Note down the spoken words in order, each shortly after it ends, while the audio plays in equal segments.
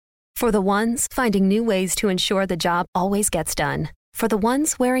For the ones finding new ways to ensure the job always gets done. For the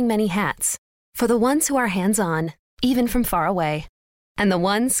ones wearing many hats. For the ones who are hands-on, even from far away. And the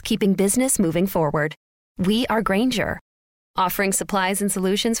ones keeping business moving forward. We are Grainger, offering supplies and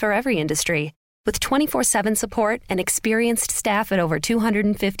solutions for every industry, with 24/7 support and experienced staff at over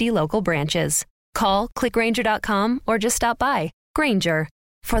 250 local branches. Call, clickgrainger.com, or just stop by. Grainger,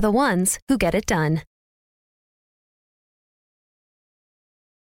 for the ones who get it done.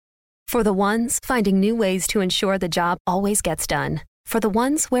 For the ones finding new ways to ensure the job always gets done. For the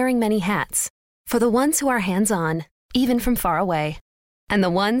ones wearing many hats. For the ones who are hands-on, even from far away. And the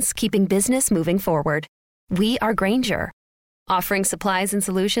ones keeping business moving forward. We are Grainger, offering supplies and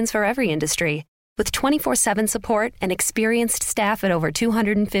solutions for every industry, with 24/7 support and experienced staff at over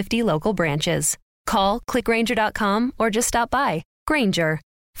 250 local branches. Call, clickgrainger.com, or just stop by. Grainger,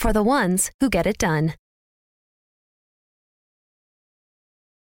 for the ones who get it done.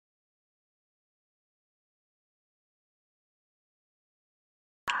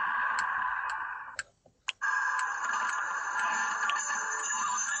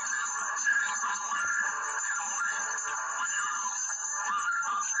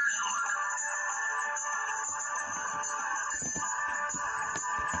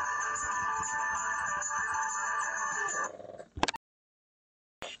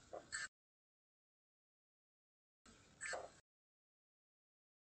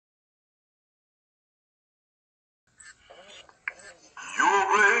 Your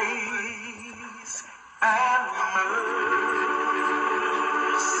grace and mercy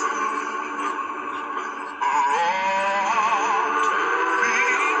brought me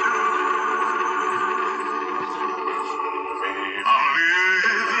through. I'm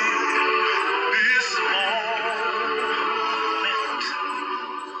living this moment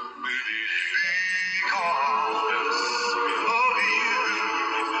because of you.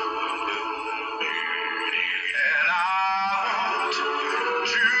 And I want to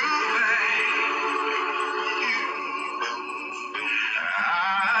thank you. I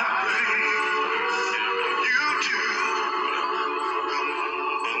praise you too.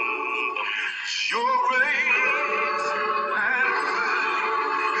 Your grace and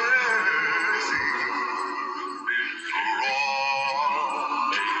mercy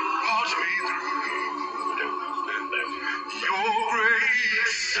brought me through. Your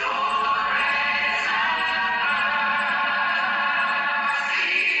grace.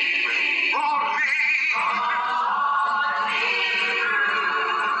 Brought me.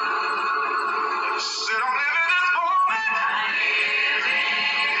 Sit on him in this moment.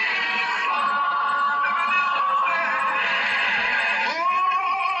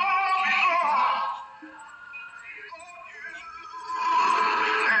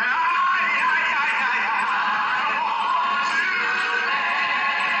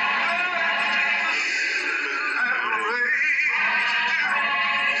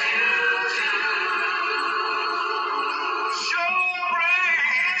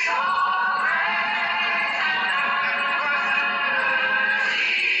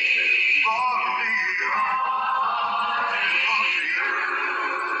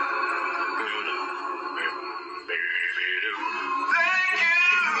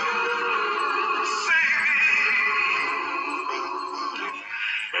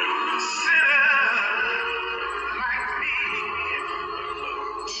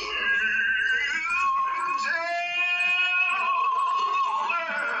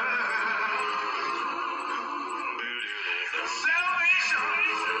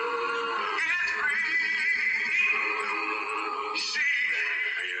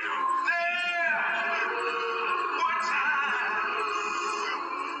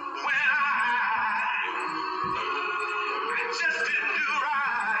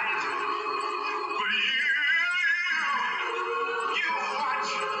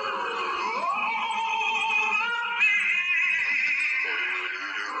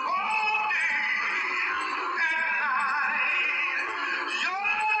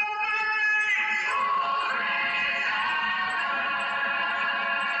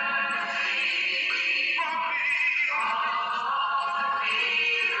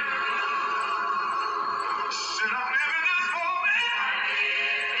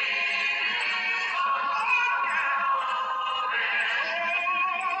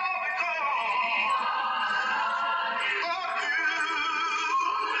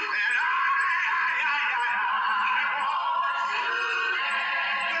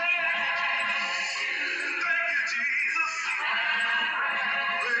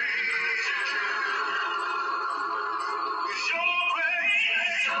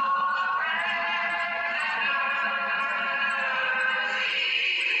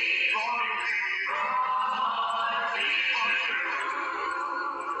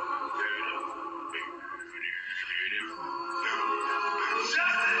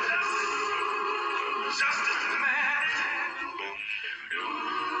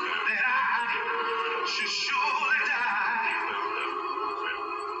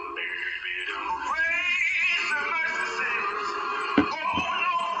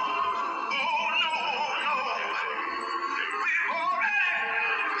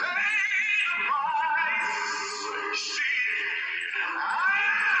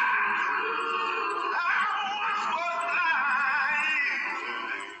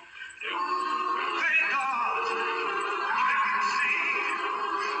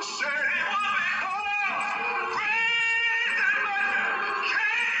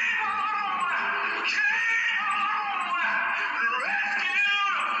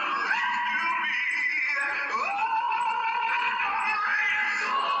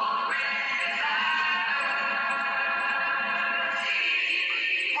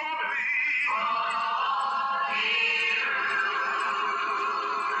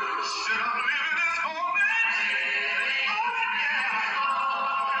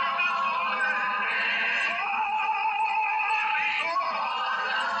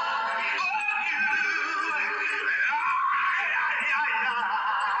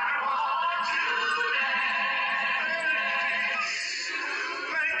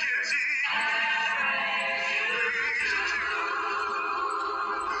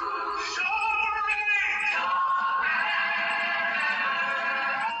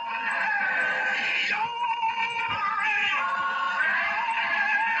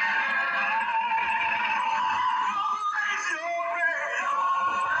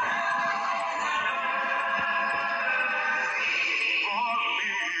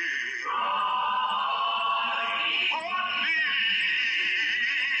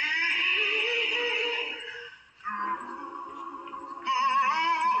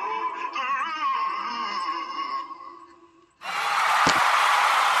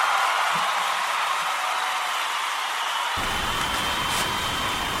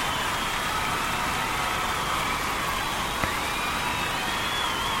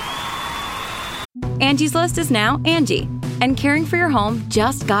 Angie's List is now Angie, and caring for your home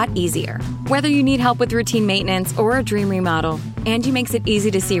just got easier. Whether you need help with routine maintenance or a dream remodel, Angie makes it easy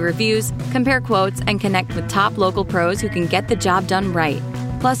to see reviews, compare quotes, and connect with top local pros who can get the job done right.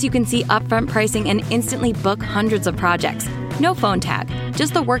 Plus, you can see upfront pricing and instantly book hundreds of projects. No phone tag,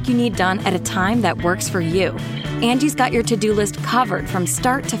 just the work you need done at a time that works for you. Angie's got your to-do list covered from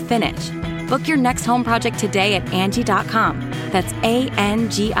start to finish. Book your next home project today at Angie.com. That's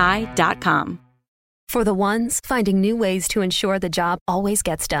ANGI.com. For the ones finding new ways to ensure the job always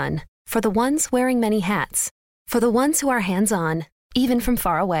gets done. For the ones wearing many hats. For the ones who are hands-on, even from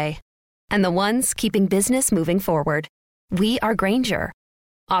far away. And the ones keeping business moving forward. We are Grainger,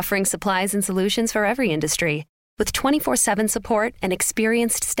 offering supplies and solutions for every industry, with 24/7 support and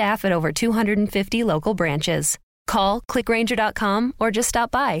experienced staff at over 250 local branches. Call, click Grainger.com, or just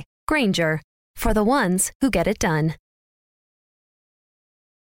stop by. Grainger, for the ones who get it done.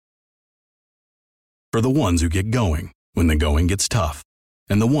 For the ones who get going when the going gets tough,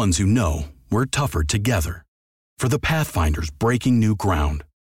 and the ones who know we're tougher together. For the Pathfinders breaking new ground,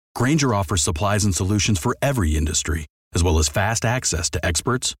 Grainger offers supplies and solutions for every industry, as well as fast access to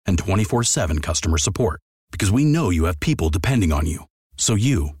experts and 24/7 customer support. Because we know you have people depending on you, so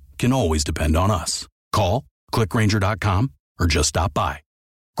you can always depend on us. Call, click Grainger.com, or just stop by.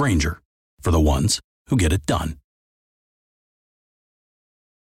 Grainger, for the ones who get it done.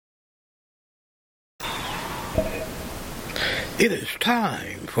 It is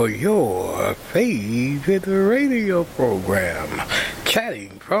time for your favorite radio program,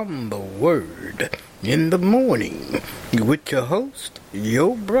 Chatting from the Word in the Morning, with your host,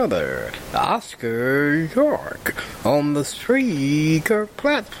 your brother, Oscar York, on the Spreaker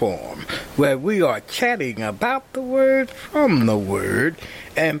platform, where we are chatting about the Word from the Word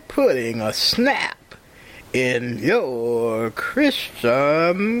and putting a snap in your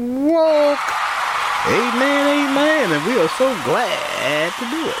Christian walk. Amen, amen, and we are so glad to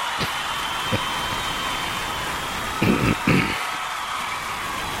do it.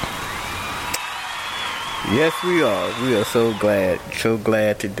 Yes, we are. We are so glad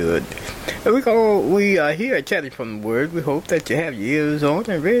to do it. And we are here chatting from the Word. We hope that you have your ears on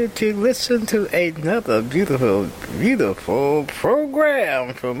and ready to listen to another beautiful, beautiful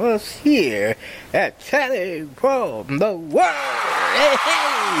program from us here at Chatting from the Word. Hey,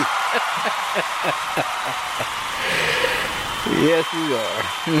 hey! Yes, we are.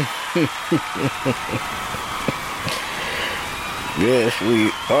 Yes,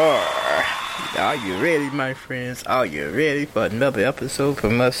 we are. Are you ready, my friends? Are you ready for another episode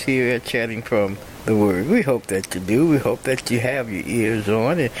from us here at Chatting from the Word? We hope that you do. We hope that you have your ears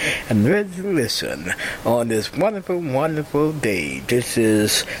on and ready to listen on this wonderful, wonderful day. This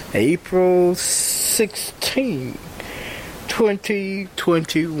is April 16th.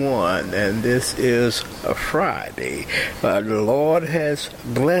 2021, and this is a Friday. The Lord has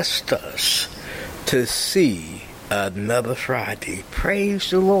blessed us to see another Friday. Praise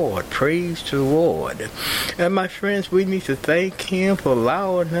the Lord. Praise the Lord. And my friends, we need to thank Him for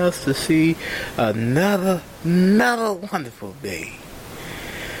allowing us to see another wonderful day.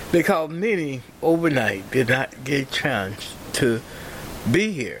 Because many overnight did not get a chance to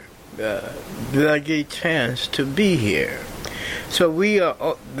be here. So we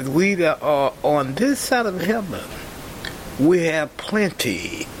that are on this side of heaven, we have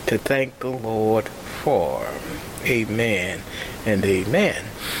plenty to thank the Lord for. Amen and amen.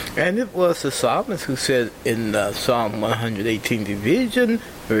 And it was the psalmist who said in Psalm 118 division,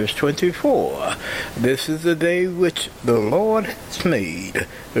 verse 24, "This is the day which the Lord has made.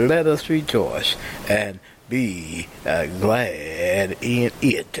 Let us rejoice and be glad in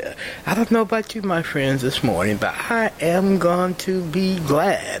it." I don't know about you, my friends, this morning, but I am going to be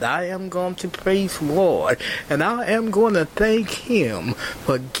glad. I am going to praise the Lord, and I am going to thank Him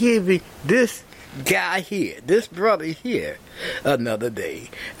for giving this guy here, this brother here, another day.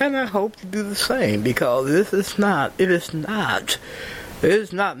 And I hope to do the same, because it is not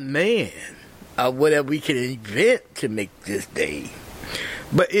man or whatever we can invent to make this day.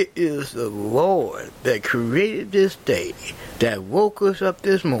 But it is the Lord that created this day, that woke us up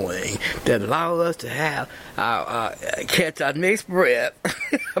this morning, that allowed us to have catch our next breath.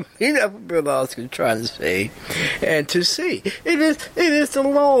 You know what Brother Oscar is trying to say, and to see. It is the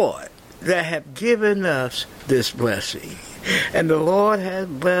Lord that have given us this blessing, and the Lord has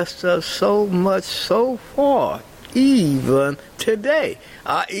blessed us so much so far, even today,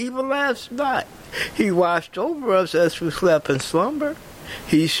 even last night. He watched over us as we slept in slumber.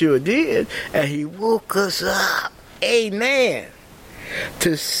 He sure did. And He woke us up. Amen.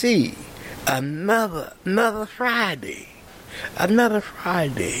 To see another Friday. another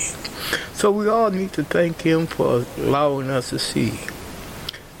Friday. So we all need to thank Him for allowing us to see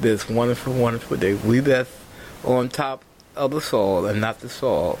this wonderful, wonderful day. We that's on top of the soil and not the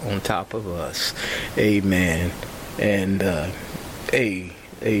soil on top of us. Amen. And amen.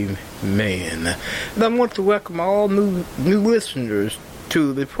 And I want to welcome all new listeners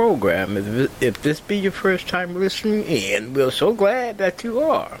to the program. If this be your first time listening in, we're so glad that you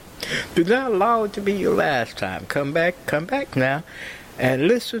are. Do not allow it to be your last time. Come back now and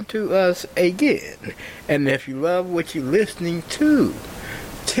listen to us again. And if you love what you're listening to,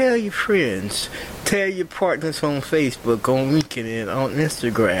 tell your friends, tell your partners on Facebook, on LinkedIn, on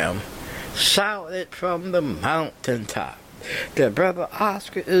Instagram. Shout it from the mountaintop that Brother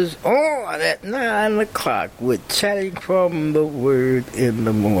Oscar is on at 9 o'clock with Chatting from the Word in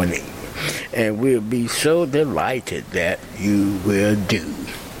the morning. And we'll be so delighted that you will do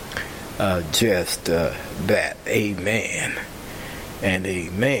just that. Amen and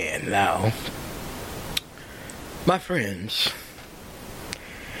amen. Now, my friends,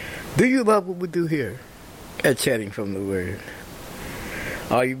 do you love what we do here at Chatting from the Word?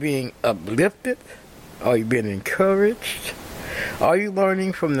 Are you being uplifted? Are you being encouraged? Are you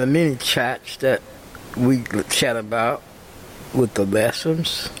learning from the many chats that we chat about with the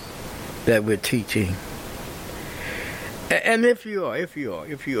lessons that we're teaching? And if you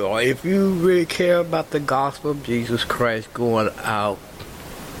really care about the gospel of Jesus Christ going out,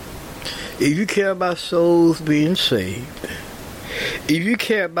 if you care about souls being saved, if you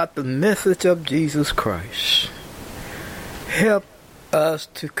care about the message of Jesus Christ, help us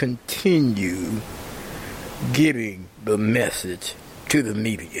to continue getting the message to the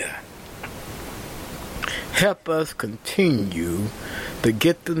media. Help us continue to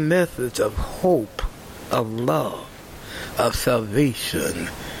get the message of hope, of love, of salvation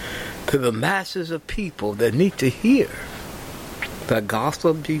to the masses of people that need to hear the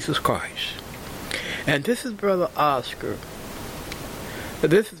gospel of Jesus Christ. And this is Brother Oscar.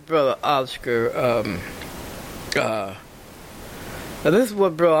 This is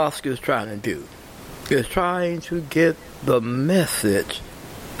what Brother Oscar is trying to do. He's trying to get the message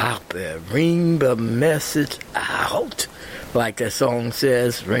out there. Ring the message out. Like that song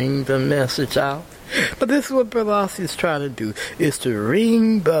says, ring the message out. But this is what Brother Oscar is trying to do, is to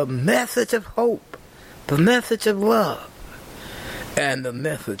ring the message of hope, the message of love, and the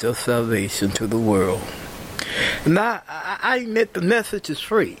message of salvation to the world. Now, I admit the message is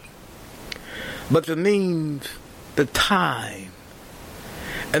free, but the means, the time,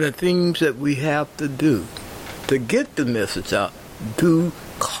 and the things that we have to do to get the message out do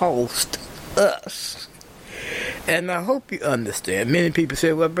cost us. And I hope you understand. Many people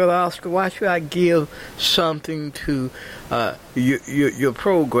say, well, Brother Oscar, why should I give something to your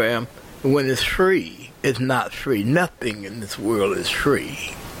program when it's free? It's not free. Nothing in this world is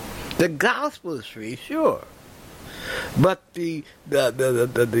free. The gospel is free, sure. But the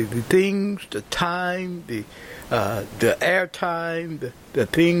things, the time, the airtime, the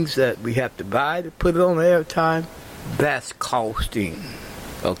things that we have to buy to put it on airtime, that's costing.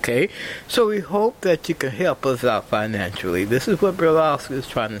 Okay? So we hope that you can help us out financially. This is what Brother Oscar is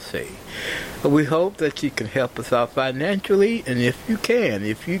trying to say. We hope that you can help us out financially, and if you can,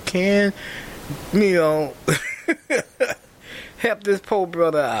 help this poor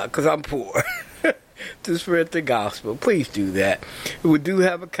brother out, because I'm poor. To spread the gospel. Please do that. We do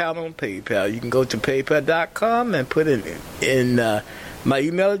have an account on PayPal. You can go to paypal.com and put in my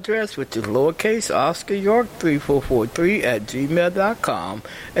email address, which is lowercase Oscar York 3443 at gmail.com.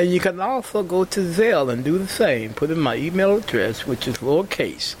 And you can also go to Zelle and do the same. Put in my email address, which is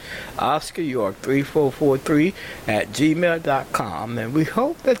lowercase Oscar York 3443 at gmail.com. And we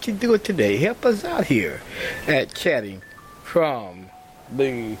hope that you do it today. Help us out here at Chatting from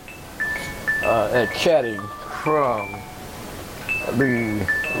the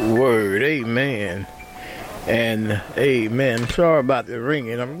Word. Amen and amen. Sorry about the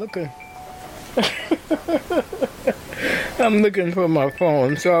ringing. I'm looking for my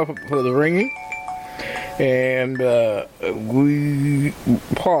phone. Sorry for the ringing, and we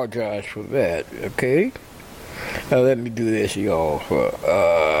apologize for that. Okay, let me do this, y'all.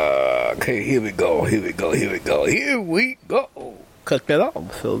 Okay, here we go. Cut that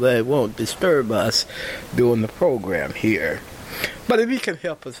off so that it won't disturb us during the program here. But if you can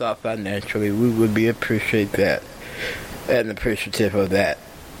help us out financially, we would be appreciate that and appreciative of that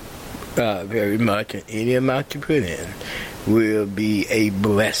very much. And any amount you put in will be a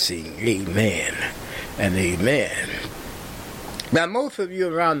blessing. Amen and amen. Now, most of you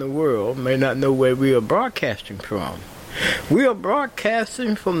around the world may not know where we are broadcasting from. We are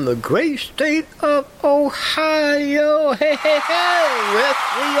broadcasting from the great state of Ohio. Hey, hey, hey, yes,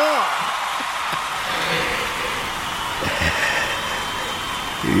 we are.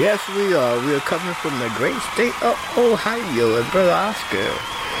 Yes, we are. We are coming from the great state of Ohio. And Brother Oscar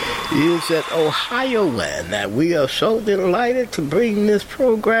is an Ohioan. And we are so delighted to bring this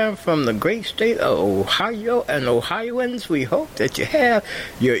program from the great state of Ohio. And Ohioans, we hope that you have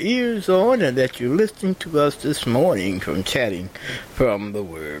your ears on and that you're listening to us this morning from Chatting from the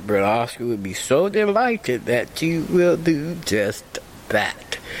Word. Brother Oscar would be so delighted that you will do just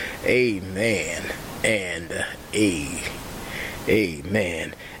that. Amen and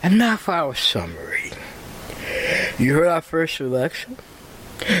amen. And now for our summary. You heard our first selection,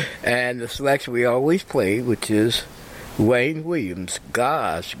 and the selection we always play, which is Wayne Williams,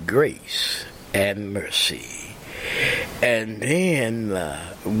 God's Grace and Mercy. And then,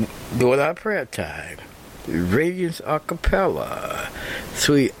 during our prayer time, Radiance a cappella,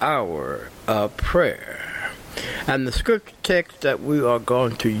 3 hour of prayer. And the scripture text that we are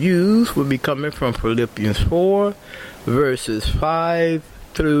going to use will be coming from Philippians 4, verses 5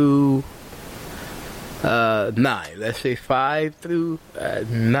 through 9. Let's say 5 through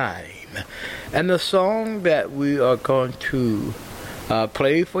 9. And the song that we are going to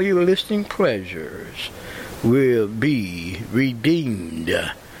play for your listening pleasures will be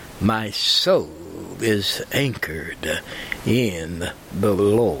Redeemed. My soul is anchored in the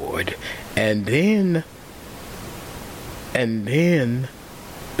Lord. And then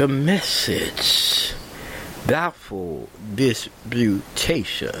the message, Doubtful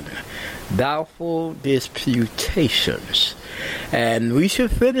Disputation. Doubtful Disputations. And we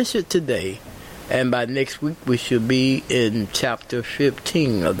should finish it today. And by next week we should be in chapter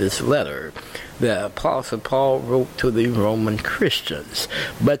 15 of this letter the Apostle Paul wrote to the Roman Christians.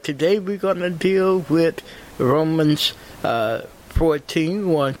 But today we're going to deal with Romans 14,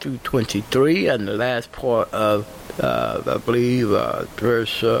 1 through 23, and the last part of, I believe,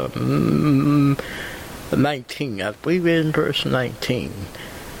 verse 19. I believe in verse 19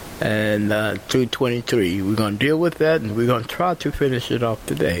 and through 23. We're going to deal with that, and we're going to try to finish it off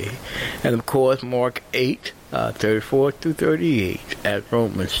today. And, of course, Mark 8, 34 through 38, at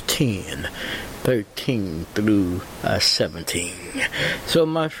Romans 10, 13 through 17. So,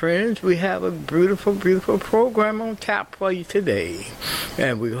 my friends, we have a beautiful, beautiful program on tap for you today.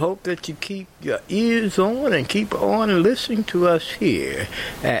 And we hope that you keep your ears on and keep on listening to us here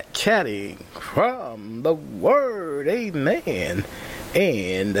at Chatting from the Word. Amen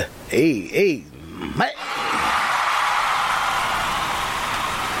and amen.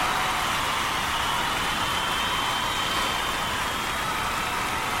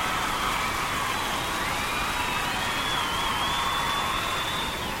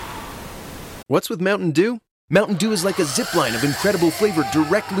 What's with Mountain Dew? Mountain Dew is like a zipline of incredible flavor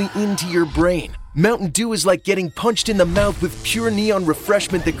directly into your brain. Mountain Dew is like getting punched in the mouth with pure neon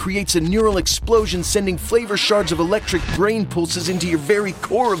refreshment that creates a neural explosion, sending flavor shards of electric brain pulses into your very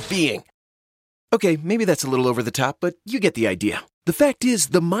core of being. Okay, maybe that's a little over the top, but you get the idea. The fact is,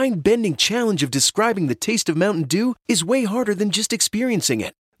 the mind-bending challenge of describing the taste of Mountain Dew is way harder than just experiencing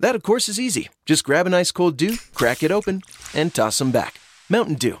it. That, of course, is easy. Just grab an ice cold Dew, crack it open, and toss them back.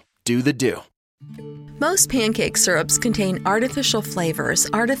 Mountain Dew. Do the Dew. Most pancake syrups contain artificial flavors,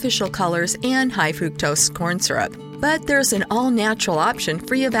 artificial colors, and high fructose corn syrup. But there's an all-natural option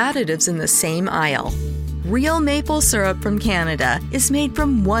free of additives in the same aisle. Real maple syrup from Canada is made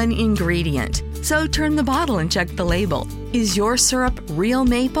from one ingredient. So turn the bottle and check the label. Is your syrup real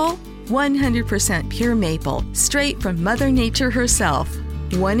maple? 100% pure maple, straight from Mother Nature herself.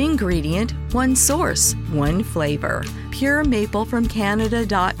 One ingredient, one source, one flavor.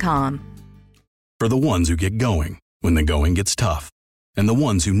 PureMapleFromCanada.com. For the ones who get going when the going gets tough, and the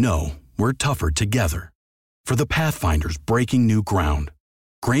ones who know we're tougher together. For the Pathfinders breaking new ground,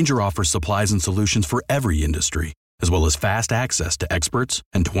 Grainger offers supplies and solutions for every industry, as well as fast access to experts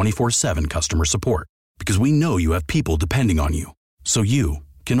and 24/7 customer support. Because we know you have people depending on you, so you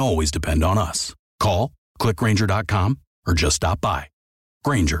can always depend on us. Call, click Grainger.com, or just stop by.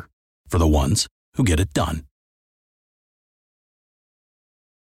 Grainger, for the ones who get it done.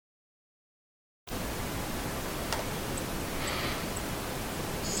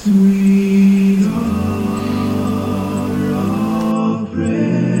 Sweet hour of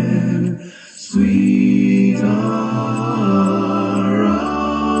bread, sweet hour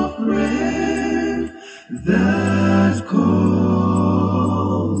of bread, that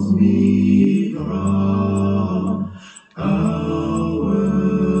calls me from a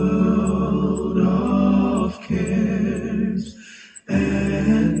world of cares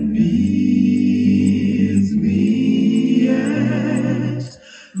and bids me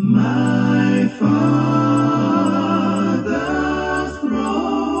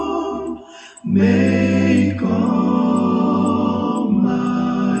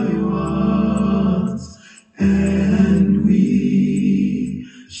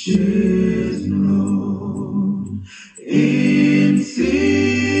known in seasons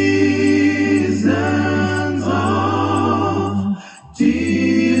of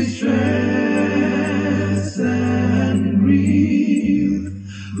distress and grief.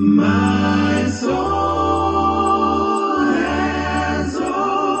 My soul has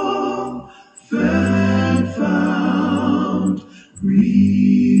often found relief,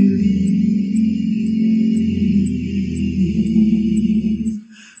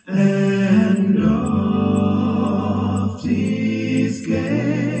 and oft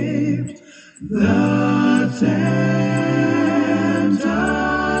escaped the tempter's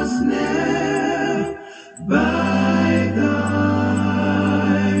snare by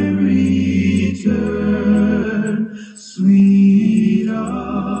thy return, sweet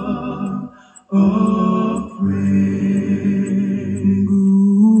hour of prayer.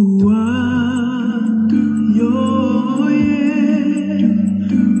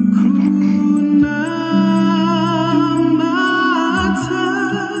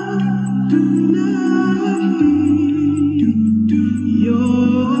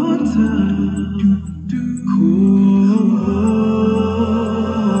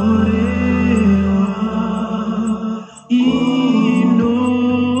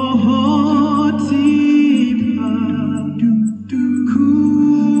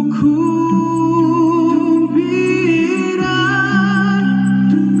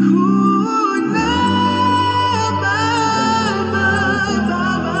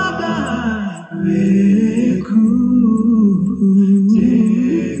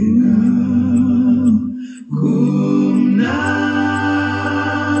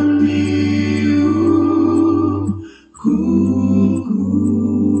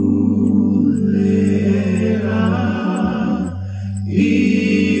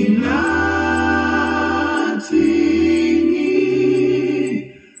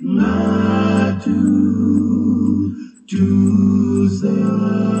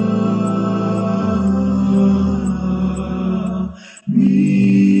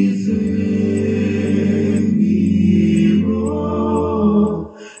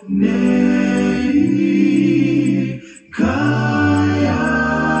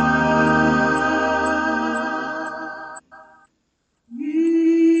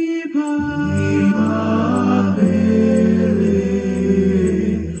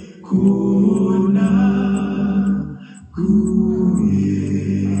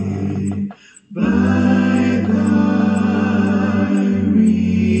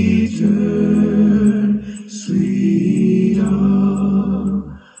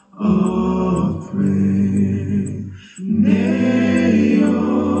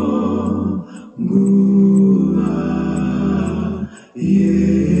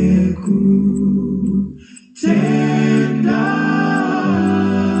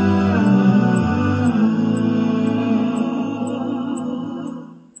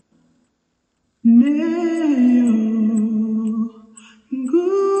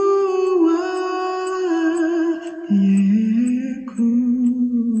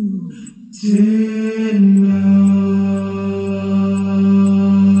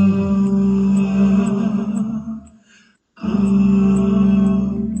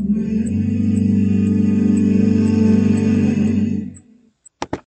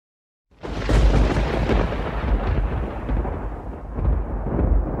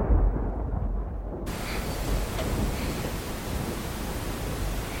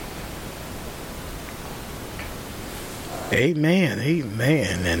 Amen,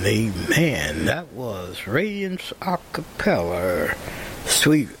 amen, and amen. That was Radiance Acapella,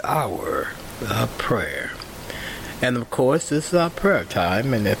 Sweet Hour of Prayer. And of course, this is our prayer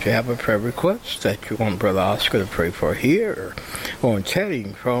time, and if you have a prayer request that you want Brother Oscar to pray for here on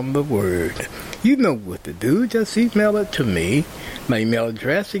Chatting from the Word, you know what to do. Just email it to me. My email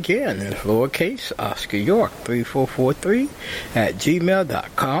address again is lowercase Oscar York 3443 at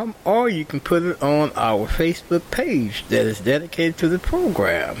gmail.com, or you can put it on our Facebook page that is dedicated to the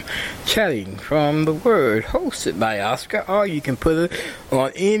program, Chatting from the Word, hosted by Oscar, or you can put it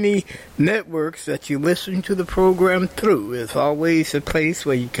on any networks that you listen to the program through. It's always a place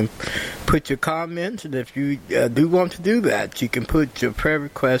where you can put your comments, and if you do want to do that, you can put your prayer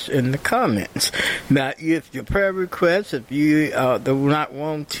requests in the comments. Now, if your prayer requests, if you do not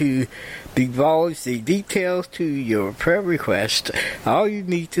want to divulge the details to your prayer request, all you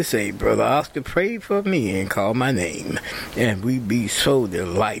need to say, Brother Oscar, pray for me and call my name, and we'd be so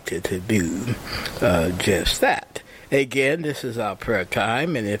delighted to do just that. Again, this is our prayer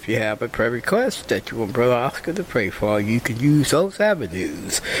time, and if you have a prayer request that you want Brother Oscar to pray for, you can use those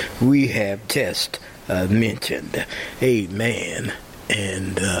avenues we have just mentioned. Amen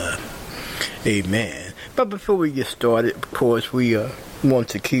and Amen. But before we get started, of course, we want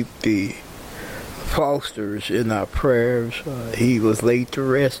to keep the Fosters in our prayers. He was laid to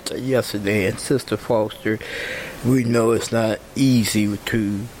rest yesterday, and Sister Foster, we know it's not easy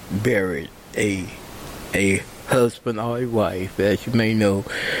to bury a husband or a wife. As you may know,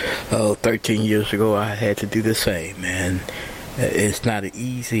 13 years ago I had to do the same, and it's not an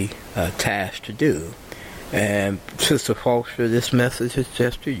easy task to do. And Sister Foster, this message is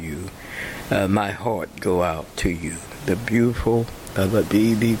just to you. My heart go out to you. The beautiful the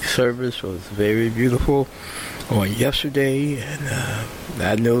evening service was very beautiful on yesterday, and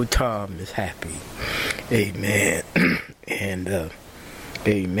I know Tom is happy. Amen. And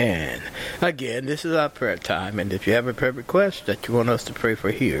amen. Again, this is our prayer time, and if you have a prayer request that you want us to pray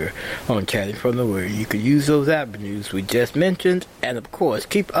for here on Chatting from the Word, you can use those avenues we just mentioned, and of course,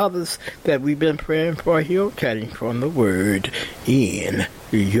 keep others that we've been praying for here on Chatting from the Word in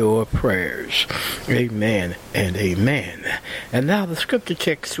your prayers. Amen and amen. And now the scripture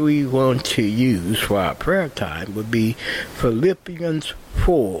text we want to use for our prayer time would be Philippians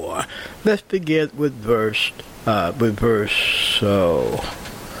 4. Let's begin with verse 4. You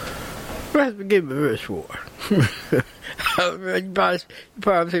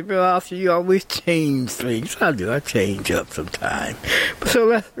probably say, Bill, you always change things. I do. I change up sometime. So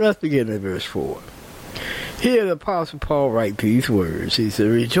let's begin with verse 4. Here the Apostle Paul writes these words. He said,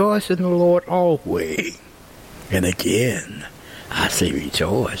 rejoice in the Lord always. And again, I say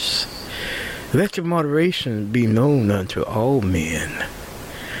rejoice. Let your moderation be known unto all men.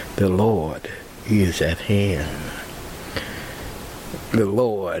 The Lord is at hand. The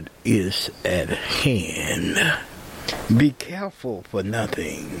Lord is at hand. Be careful for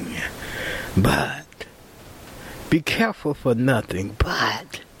nothing, but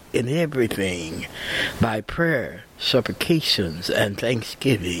in everything, by prayer, supplications, and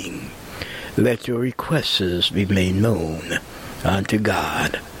thanksgiving, let your requests be made known unto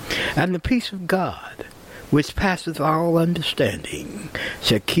God. And the peace of God, which passeth all understanding,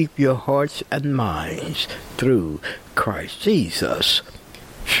 shall keep your hearts and minds through Christ Jesus.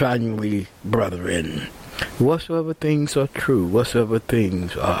 Finally, brethren, whatsoever things are true, whatsoever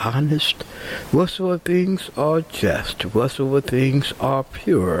things are honest, whatsoever things are just, whatsoever things are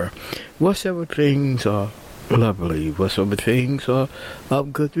pure, whatsoever things are lovely, whatsoever things are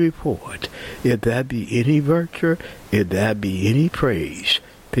of good report, if there be any virtue, if there be any praise,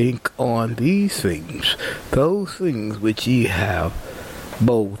 think on these things, those things which ye have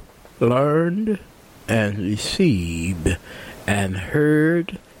both learned and received and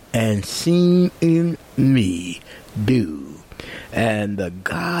heard and seen in me, do, and the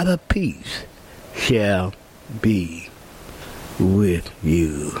God of peace shall be with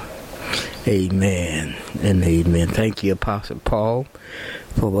you. Amen and amen. Thank you, Apostle Paul,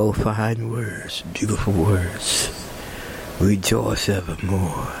 for those fine words, beautiful words. Rejoice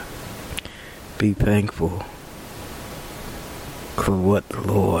evermore. Be thankful for what the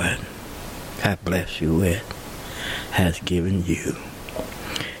Lord has blessed you with, has given you.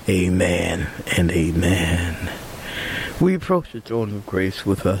 Amen and amen. We approach the throne of grace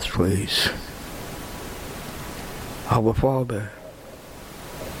with us, please. Our Father,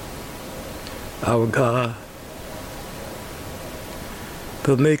 our God,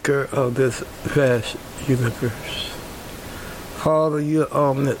 the maker of this vast universe. Father, you're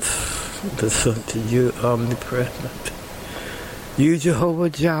omniscient, you're omnipresent. You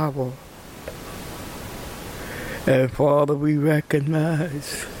Jehovah Jireh. And Father, we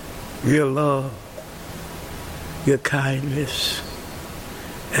recognize your love, your kindness,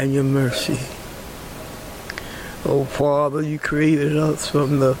 and your mercy. Oh Father, you created us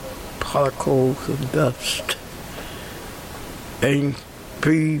from the particles of dust and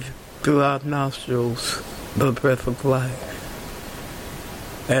breathed through our nostrils the breath of life.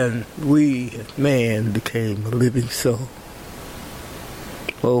 And we, as man, became a living soul.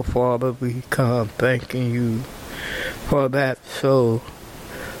 Oh Father, we come thanking you for that so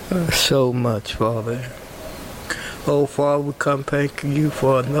much, Father. Oh Father, we come thanking you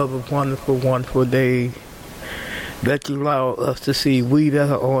for another wonderful, wonderful day that you allow us to see, we that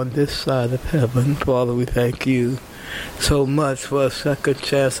are on this side of heaven. Father, we thank you so much for a second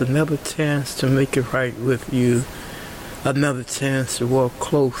chance, another chance to make it right with you, another chance to walk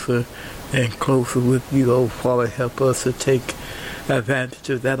closer and closer with you. Oh Father, help us to take advantage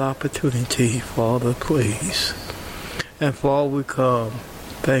of that opportunity, Father, please. And Father, we come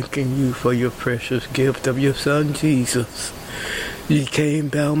thanking you for your precious gift of your Son, Jesus. You came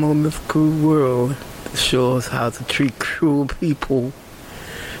down on this cruel world to show us how to treat cruel people,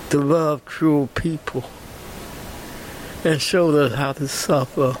 to love cruel people, and showed us how to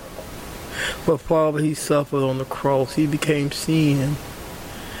suffer But Father, he suffered on the cross. He became sin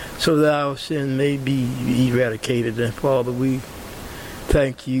so that our sin may be eradicated. And Father, we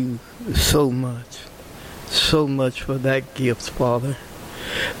thank you so much for that gift, Father,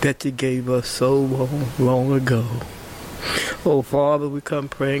 that you gave us so long ago. Oh, Father, we come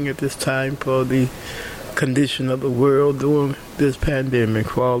praying at this time for the condition of the world during this pandemic.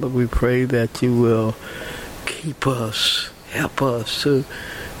 Father, we pray that you will keep us, help us to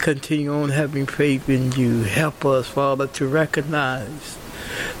continue on having faith in you. Help us, Father, to recognize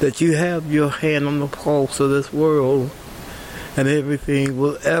that you have your hand on the pulse of this world, and everything,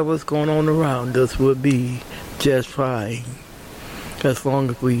 whatever's going on around us, will be just fine as long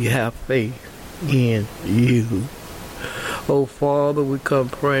as we have faith in you. Oh, Father, we come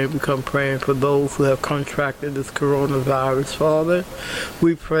praying for those who have contracted this coronavirus, Father.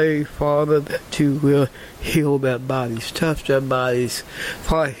 We pray, Father, that you will heal their bodies, touch their bodies,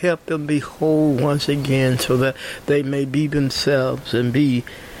 Father, help them be whole once again so that they may be themselves and be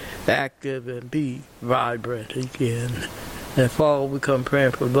active and be vibrant again. And Father, we come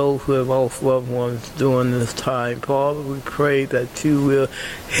praying for those who have lost loved ones during this time. Father, we pray that you will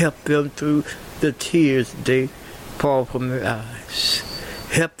help them through the tears they fall from their eyes.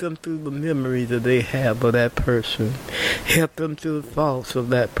 Help them through the memory that they have of that person. Help them through the thoughts of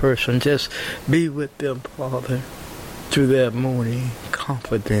that person. Just be with them, Father, through their mourning.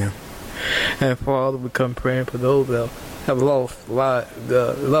 Comfort them. And Father, we come praying for those that have lost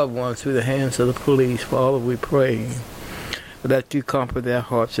loved ones through the hands of the police. Father, we pray that you comfort their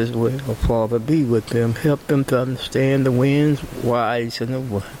hearts as well. Father, be with them. Help them to understand the wins, whys, and the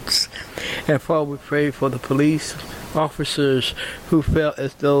whats. And Father, we pray for the police officers who felt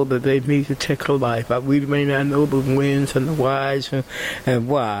as though that they need to take a life. We may not know the wins and the whys and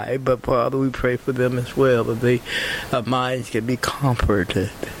why, but Father, we pray for them as well, that their minds can be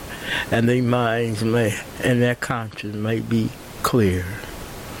comforted, and their minds and their conscience may be clear.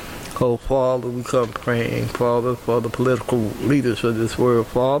 Oh, Father, we come praying, Father, for the political leaders of this world.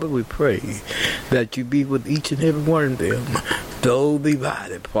 Father, we pray that you be with each and every one of them, though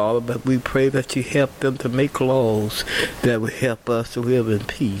divided, Father, but we pray that you help them to make laws that will help us to live in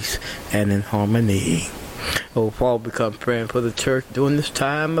peace and in harmony. Oh, Father, we come praying for the church during this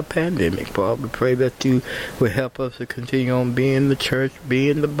time of pandemic. Father, we pray that you will help us to continue on being the church,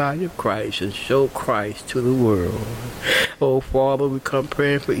 being the body of Christ, and show Christ to the world. Oh, Father, we come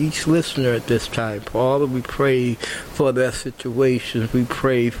praying for each listener at this time. Father, we pray for their situations. We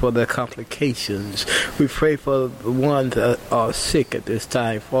pray for their complications. We pray for the ones that are sick at this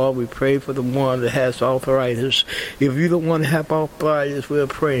time. Father, we pray for the one that has arthritis. If you're the one that have arthritis, we're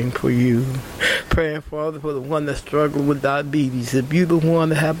praying for you. Praying, Father, for the one that's struggling with diabetes. If you're the one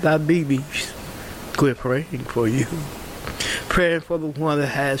that have diabetes, we're praying for you. Praying for the one that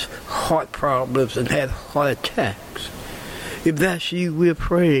has heart problems and had heart attacks. If that's you, we're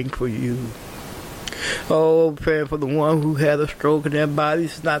praying for you. Oh, praying for the one who had a stroke and their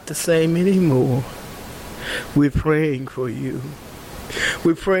body's not the same anymore. We're praying for you.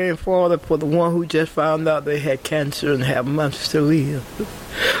 We're praying, Father, for the one who just found out they had cancer and have months to live.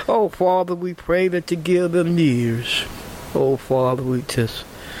 Oh, Father, we pray that you give them years. Oh, Father, we just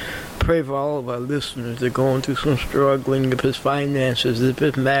pray for all of our listeners that are going through some struggling, if it's finances, if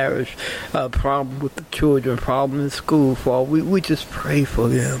it's marriage, problem with the children, problem in school, Father. We just pray for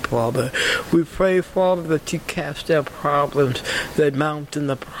them, Father. We pray, Father, that you cast their problems, that mountain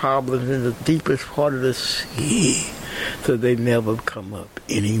of problems in the deepest part of the sea, so they never come up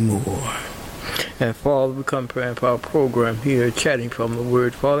anymore. And Father, we come praying for our program here, Chatting from the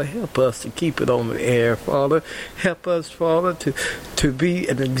Word. Father, help us to keep it on the air, Father. Help us, Father, to be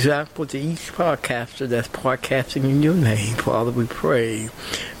an example to each podcaster that's podcasting in your name. Father, we pray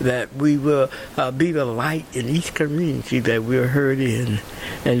that we will be the light in each community that we're heard in,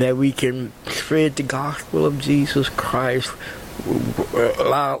 and that we can spread the gospel of Jesus Christ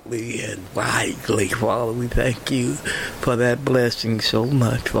loudly and widely. Father, we thank you for that blessing so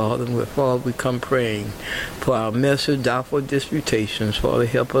much, Father. And Father, we come praying for our message, Doubtful disputations. Father,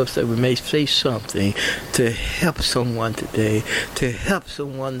 help us that we may say something to help someone today, to help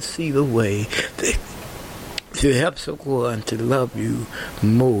someone see the way, to help someone to love you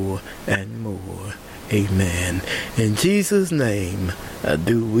more and more. Amen. In Jesus' name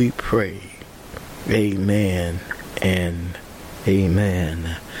do we pray. Amen and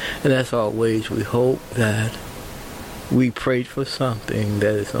amen. And as always, we hope that we prayed for something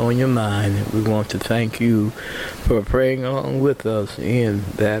that is on your mind. We want to thank you for praying along with us in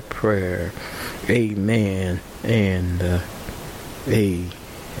that prayer. Amen and amen.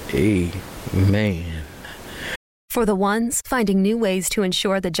 For the ones finding new ways to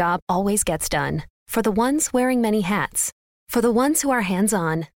ensure the job always gets done. For the ones wearing many hats. For the ones who are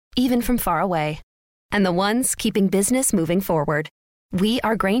hands-on, even from far away. And the ones keeping business moving forward. We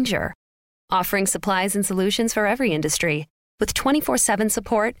are Grainger, offering supplies and solutions for every industry, with 24/7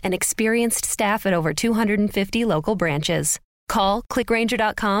 support and experienced staff at over 250 local branches. Call,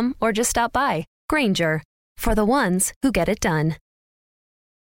 clickgrainger.com, or just stop by. Grainger, for the ones who get it done.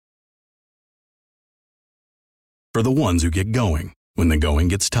 For the ones who get going when the going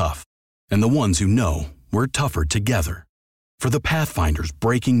gets tough. And the ones who know we're tougher together. For the Pathfinders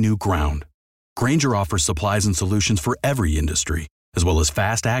breaking new ground. Grainger offers supplies and solutions for every industry, as well as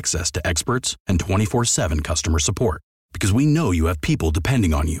fast access to experts and 24/7 customer support. Because we know you have people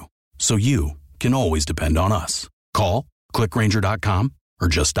depending on you, so you can always depend on us. Call, clickgrainger.com, or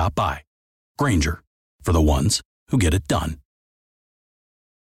just stop by. Grainger, for the ones who get it done.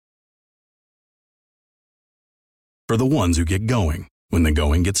 For the ones who get going when the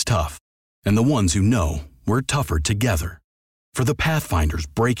going gets tough. And the ones who know we're tougher together. For the Pathfinders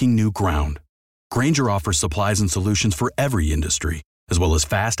breaking new ground. Grainger offers supplies and solutions for every industry, as well as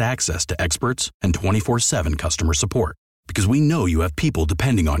fast access to experts and 24/7 customer support. Because we know you have people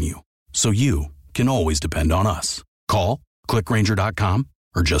depending on you, so you can always depend on us. Call, clickgrainger.com,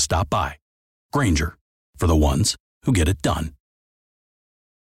 or just stop by. Grainger, for the ones who get it done.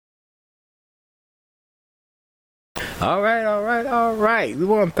 All right. We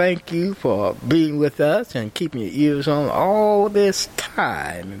want to thank you for being with us and keeping your ears on all this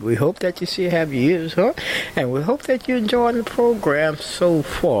time. We hope that you still have your ears on, and we hope that you're enjoying the program so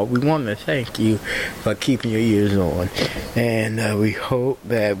far. We want to thank you for keeping your ears on, and we hope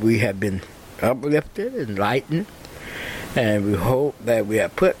that we have been uplifted, enlightened, and we hope that we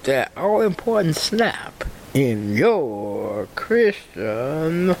have put that all-important snap in your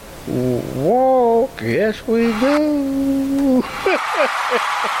Christian walk. Yes, we do.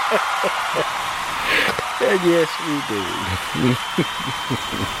 And yes, we do.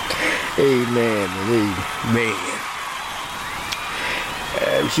 Amen and amen.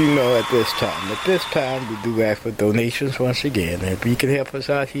 As you know, at this time, we do ask for donations once again. If you can help us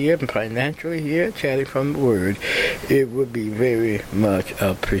out here and financially here, chatting from the Word, it would be very much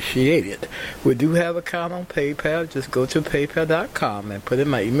appreciated. We do have an account on PayPal. Just go to paypal.com and put in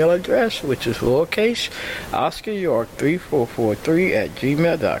my email address, which is lowercase Oscar York 3443 at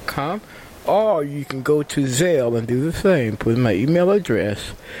gmail.com. Or you can go to Zelle and do the same. Put in my email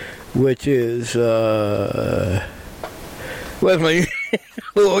address, which is what's my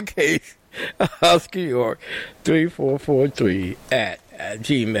lowercase Oscar York 3443 at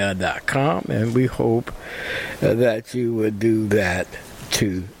gmail.com, and we hope that you would do that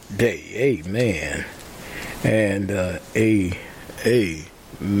today. Amen. And amen.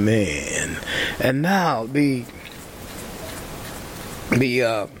 And now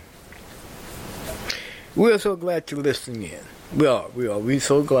we're so glad you're listening in. We're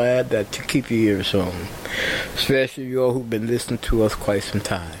so glad that you keep your ears on, especially you all who've been listening to us quite some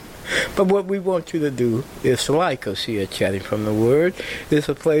time. But what we want you to do is to like us here at Chatting from the Word. There's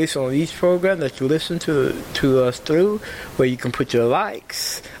a place on each program that you listen to us through where you can put your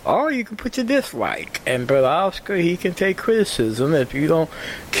likes or you can put your dislike. And Brother Oscar, he can take criticism. If you don't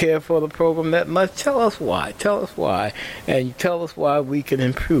care for the program that much, tell us why. And tell us why we can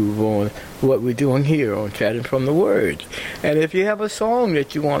improve on what we're doing here on Chatting from the Word. And if you have a song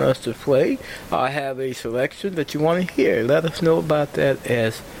that you want us to play or have a selection that you want to hear, let us know about that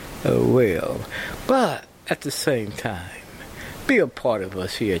as well. But at the same time, be a part of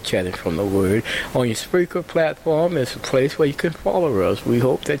us here at Chatting from the Word. On your Spreaker platform is a place where you can follow us. We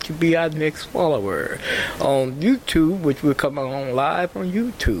hope that you be our next follower. On YouTube, which will come on live on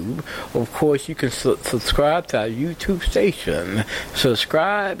YouTube, of course you can subscribe to our YouTube station.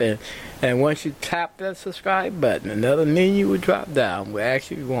 Subscribe, and once you tap that subscribe button, another menu will drop down. We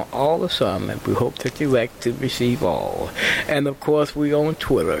actually want all of some, and we hope that you like to receive all. And of course, we're on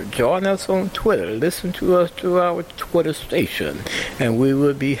Twitter. Join us on Twitter. Listen to us through our Twitter station, and we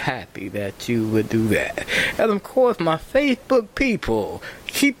would be happy that you would do that. And of course, my Facebook people,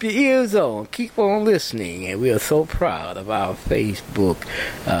 keep your ears on. Keep on listening, and we are so proud of our Facebook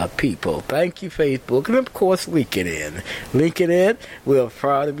people. Thank you, Facebook, and of course, LinkedIn. We're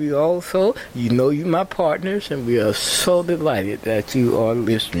proud of you also. You know you my partners, and we are so delighted that you are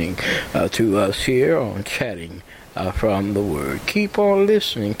listening to us here on Chatting from the Word. Keep on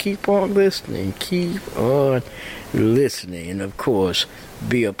listening, and of course,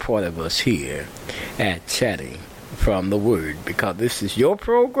 be a part of us here at Chatting from the Word, because this is your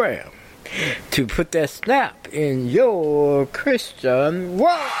program to put that snap in your Christian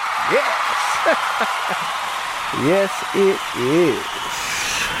walk. Yes. Yes, it is.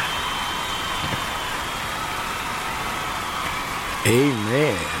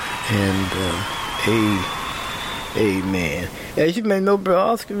 Amen. And amen. As you may know, Brother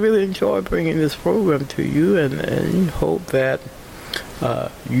Oscar really enjoyed bringing this program to you, and hope that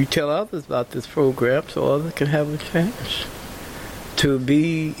you tell others about this program so others can have a chance to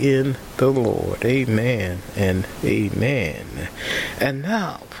be in the Lord. Amen and amen. And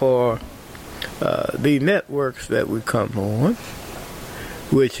now for the networks that we come on,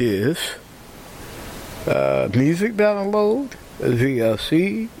 which is Music Download,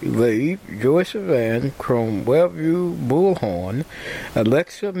 VLC, Leave, Joyce Van, Chrome WebView, Bullhorn,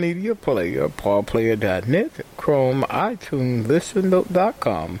 Alexa Media Player, PawPlayer.net, Chrome, iTunes,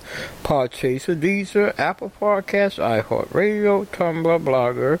 ListenNote.com, Podchaser, Deezer, Apple Podcasts, iHeartRadio, Tumblr,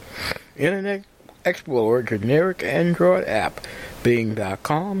 Blogger, Internet Explorer, generic Android app,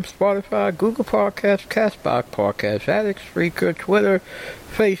 Bing.com, Spotify, Google Podcasts, Castbox, Podcast Addict, Spreaker, Twitter,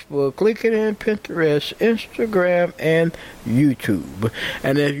 Facebook, LinkedIn, Pinterest, Instagram, and YouTube.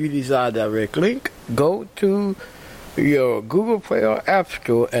 And if you desire a direct link, go to your Google Play or App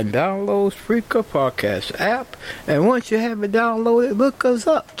Store and download Spreaker Podcast app. And once you have it downloaded, look us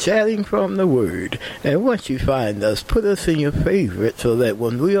up, Chatting from the Word. And once you find us, put us in your favorite so that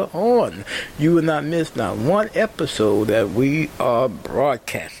when we are on, you will not miss not one episode that we are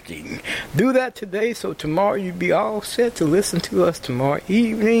broadcasting. Do that today so tomorrow you'll be all set to listen to us tomorrow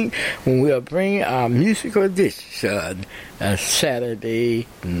evening when we are bringing our musical edition on Saturday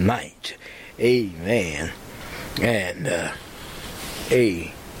night. Amen. And,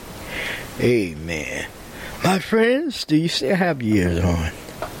 amen. My friends, do you still have your ears on?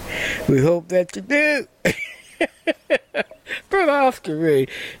 We hope that you do. Brother Oscar Ray,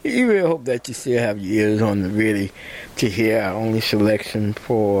 you really hope that you still have your ears on really to hear our only selection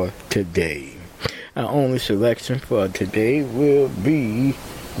for today. Our only selection for today will be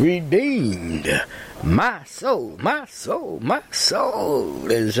Redeemed. My soul, my soul, my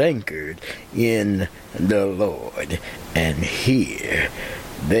soul is anchored in the Lord. And here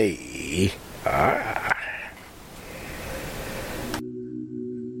they are.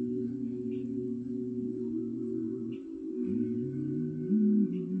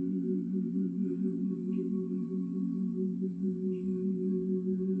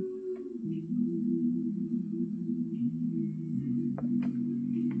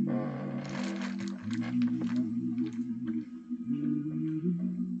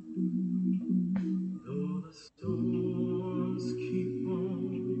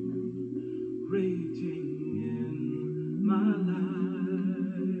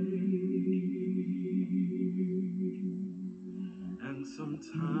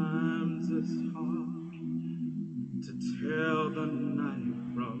 Sometimes it's hard to tell the night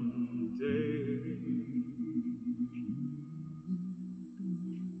from day.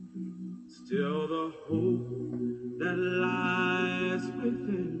 Still the hope that lies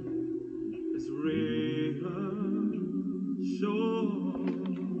within is reassured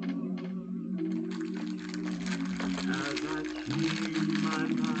as I keep my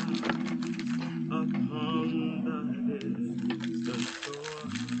mind upon the distant shore.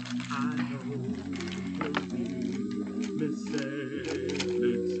 I know he'll lead me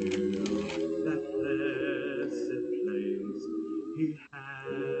safely to that blessed place he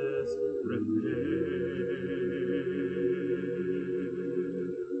has prepared.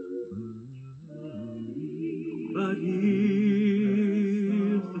 But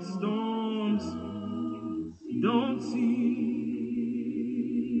if the storms don't cease,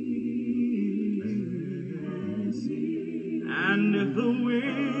 and if the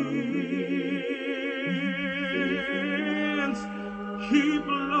winds keep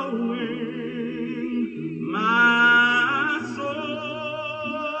blowing, my soul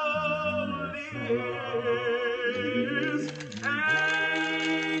is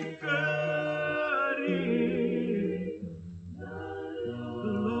anchored in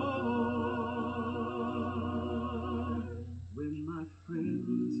the Lord. When my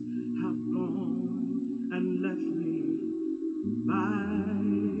friends have gone and left me by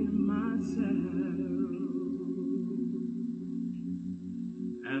myself,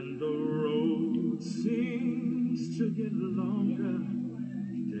 and the road seems to get longer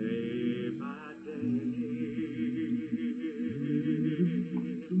day by day,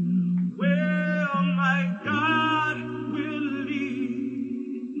 well, my God will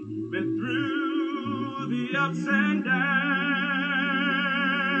lead me through the ups and downs,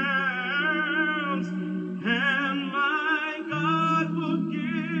 and my God will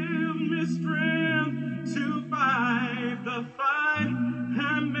give me strength to fight the fight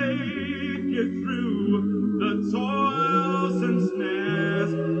and make it through the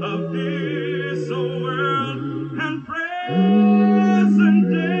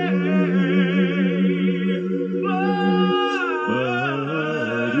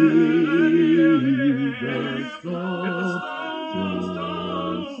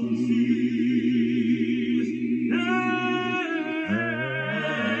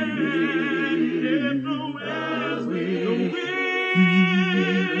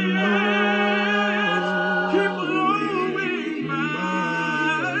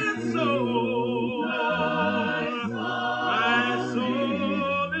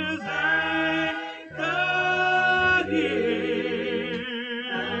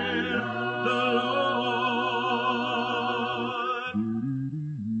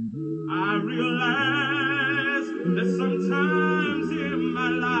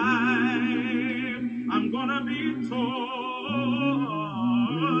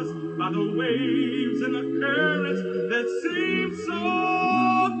waves and the currents that seem so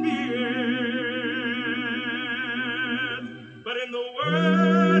fierce. But in the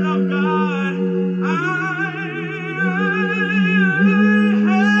Word of God, I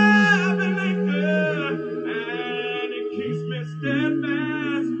have an anchor, and it keeps me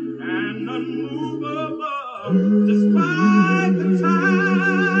steadfast and unmovable, despite the tide.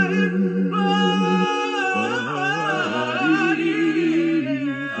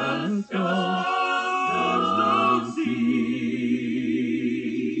 The storms don't cease.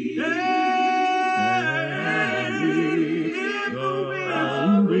 If the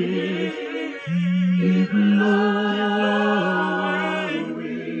wind blowing,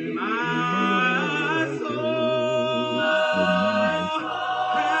 my soul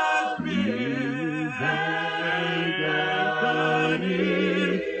has been anchored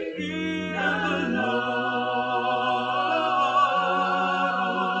in the Lord.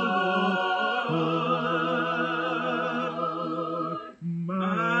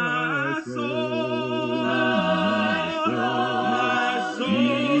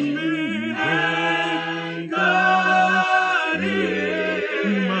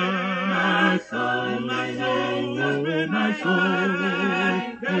 My soul's been anchored in my soul.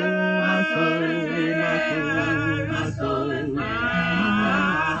 My soul's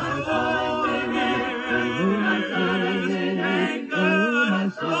been anchored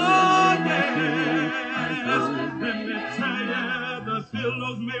the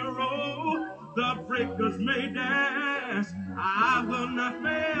billows may roll, the breakers may dash, I will not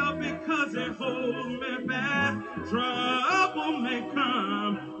fail because it holds me fast. Trouble may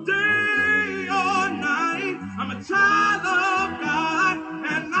come day or night, I'm a child of God,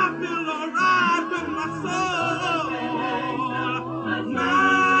 and I feel alright with my soul.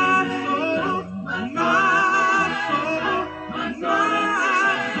 My soul, my soul,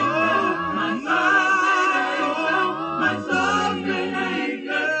 my soul, my soul's been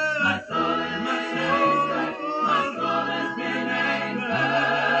anchored. My soul has been anchored. My soul is anchored.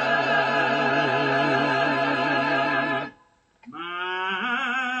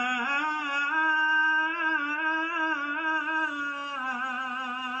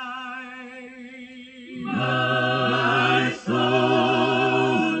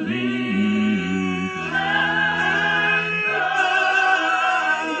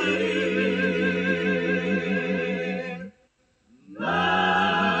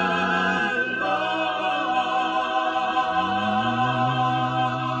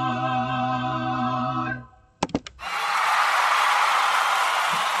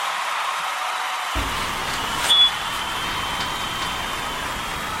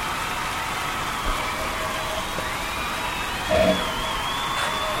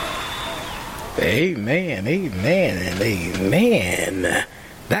 Amen, amen, and amen.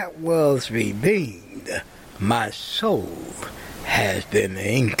 That was redeemed. My soul has been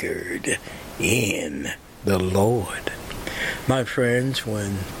anchored in the Lord. My friends,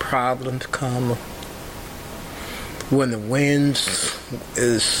 when problems come, when the winds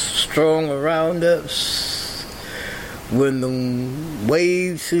is strong around us, when the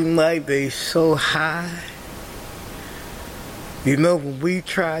waves seem like they're so high, you know, when we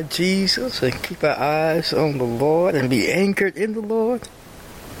try Jesus and keep our eyes on the Lord and be anchored in the Lord,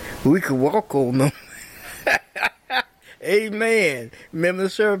 we can walk on them. Amen. Remember,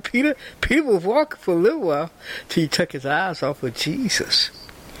 Sir Peter? Peter was walking for a little while till he took his eyes off of Jesus.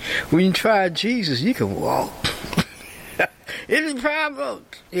 When you try Jesus, you can walk. Any problems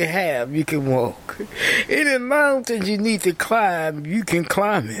you have, you can walk. Any mountains you need to climb, you can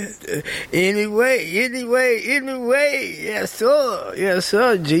climb it. Anyway. Yes, sir. Yes,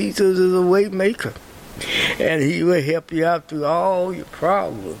 sir. Jesus is a way maker. And he will help you out through all your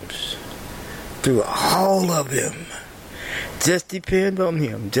problems. Through all of them. Just depend on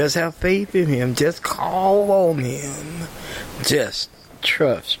him. Just have faith in him. Just call on him. Just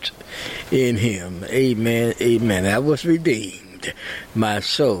trust in him. Amen. Amen. I was redeemed. My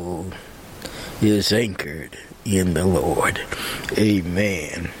soul is anchored in the Lord.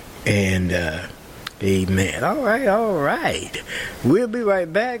 Amen. And amen. All right. We'll be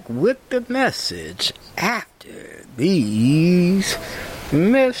right back with the message after these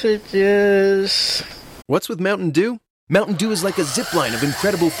messages. What's with Mountain Dew? Mountain Dew is like a zipline of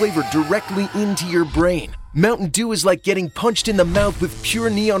incredible flavor directly into your brain. Mountain Dew is like getting punched in the mouth with pure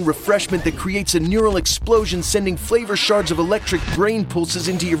neon refreshment that creates a neural explosion, sending flavor shards of electric brain pulses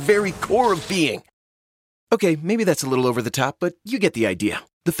into your very core of being. Okay, maybe that's a little over the top, but you get the idea.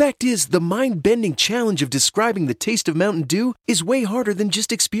 The fact is, the mind-bending challenge of describing the taste of Mountain Dew is way harder than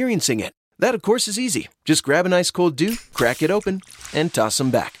just experiencing it. That, of course, is easy. Just grab an ice cold Dew, crack it open, and toss them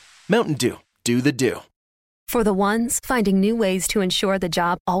back. Mountain Dew. Do the do. For the ones finding new ways to ensure the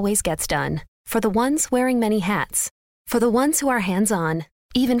job always gets done. For the ones wearing many hats. For the ones who are hands-on,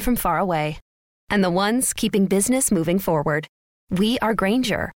 even from far away. And the ones keeping business moving forward. We are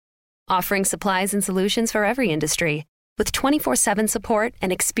Grainger, offering supplies and solutions for every industry, with 24/7 support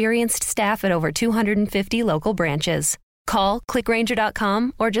and experienced staff at over 250 local branches. Call, click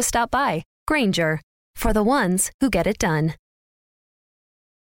Grainger.com, or just stop by. Grainger, for the ones who get it done.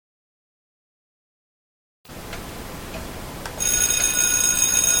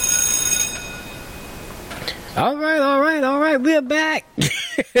 All right. We're back.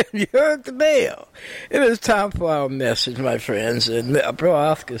 You heard the bell. It is time for our message, my friends. And Bro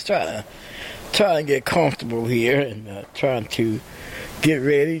Oscar's trying to get comfortable here and trying to get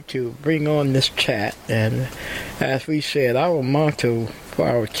ready to bring on this chat. And as we said, our motto for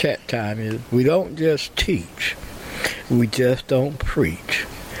our chat time is we don't just teach, we just don't preach.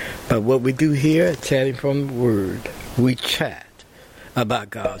 But what we do here, chatting from the Word, we chat about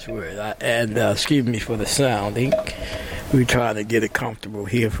God's Word. And excuse me for the sounding. We're trying to get it comfortable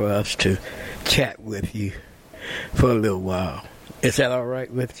here for us to chat with you for a little while. Is that all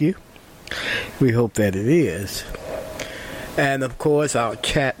right with you? We hope that it is. And of course, our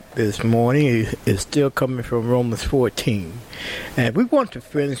chat this morning is still coming from Romans 14. And we want to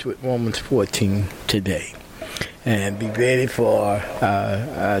finish with Romans 14 today and be ready for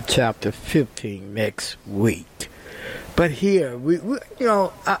chapter 15 next week. But here, we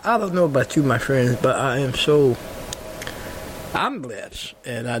I don't know about you, my friends, but I'm blessed,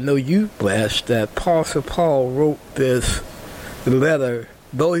 and I know you blessed, that Apostle Paul wrote this letter,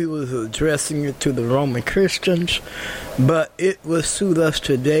 though he was addressing it to the Roman Christians, but it will suit us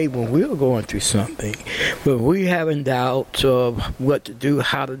today when we're going through something, when we're having doubts of what to do,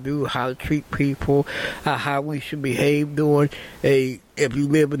 how to treat people, how we should behave if you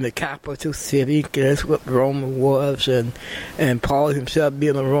live in the capital city. That's what Rome was, and Paul himself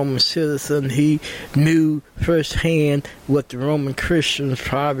being a Roman citizen, he knew firsthand what the Roman Christians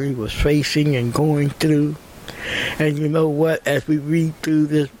probably was facing and going through. And you know what? As we read through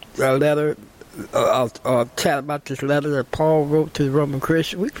this letter, I'll chat about this letter that Paul wrote to the Roman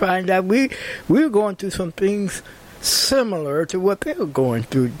Christians, we find out we're going through some things similar to what they were going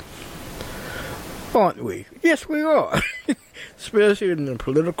through, aren't we? Yes, we are. Especially in the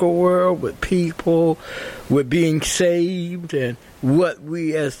political world, with people, with being saved, and what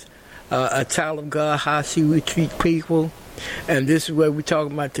we as a child of God, how should we treat people. And this is what we're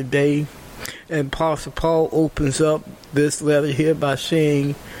talking about today. And Apostle Paul opens up this letter here by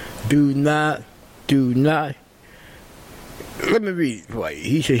saying, do not, let me read it for you.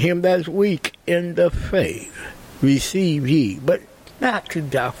 He said, him that is weak in the faith, receive ye, but not to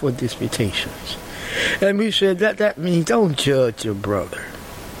doubtful disputations. And we said that means don't judge your brother.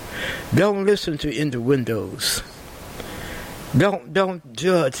 Don't listen to innuendos. Don't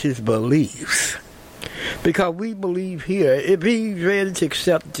judge his beliefs. Because we believe here, if he's ready to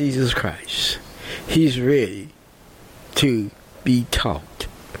accept Jesus Christ, he's ready to be taught.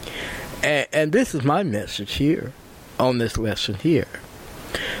 And this is my message here on this lesson here.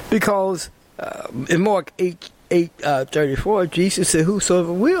 Because in Mark 8:34, Jesus said,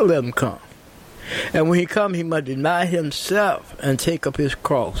 whosoever will, let him come. And when he come, he must deny himself and take up his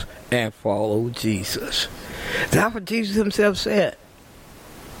cross and follow Jesus. That's what Jesus himself said.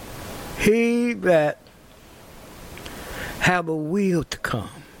 He that have a will to come.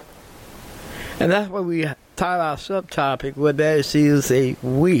 And that's why we title our subtopic, where there is a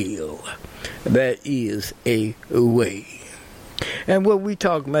will, there is a way. And what we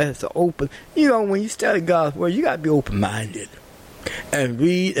talk about is to open, when you study God's Word, you got to be open-minded and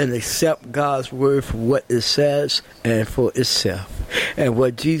read and accept God's Word for what it says and for itself, and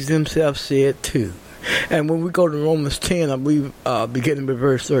what Jesus himself said too. And when we go to Romans 10, I believe, beginning with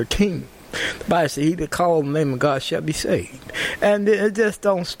verse 13, the Bible says, he that calls on the name of God shall be saved. And it just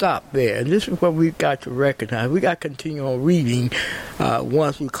don't stop there. And this is what we've got to recognize. We got to continue on reading.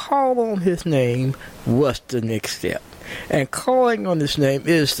 Once we call on his name, what's the next step? And calling on his name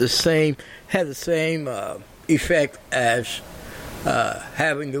has the same effect as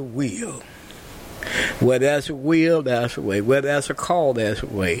having the will. Where there's a will, there's a way. Where there's a call, there's a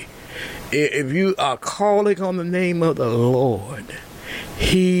way. If you are calling on the name of the Lord,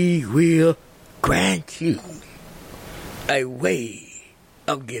 he will grant you a way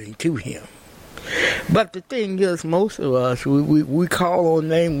of getting to him. But the thing is, most of us, we call on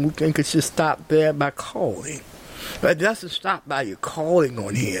name, we think it should stop there by calling. But it doesn't stop by you calling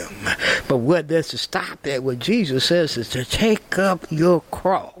on him. But what does to stop at, what Jesus says is to take up your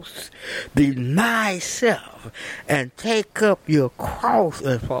cross, deny self, and take up your cross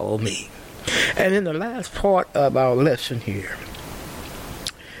and follow me. And in the last part of our lesson here,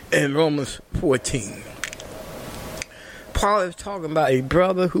 in Romans 14, Paul is talking about a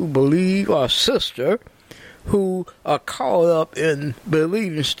brother who believes or a sister who are caught up in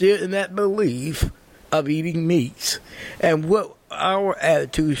believing, still in that belief of eating meats, and what our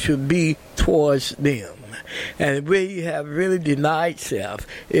attitude should be towards them. And when you have really denied self,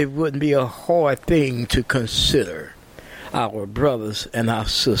 it wouldn't be a hard thing to consider our brothers and our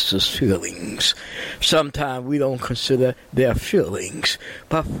sisters' feelings. Sometimes we don't consider their feelings.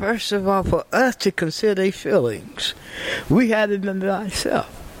 But first of all, for us to consider their feelings, we had to deny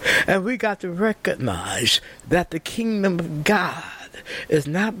self. And we got to recognize that the kingdom of God is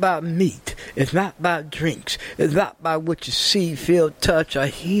not about meat. It's not about drinks. It's not about what you see, feel, touch, or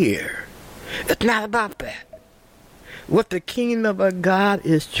hear. It's not about that. What the kingdom of God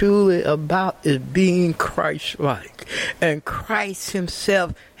is truly about is being Christ-like. And Christ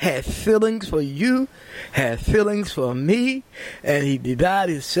himself had feelings for you, had feelings for me, and he denied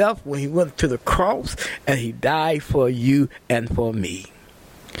himself when he went to the cross, and he died for you and for me.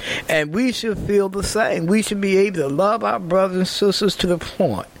 And we should feel the same. We should be able to love our brothers and sisters to the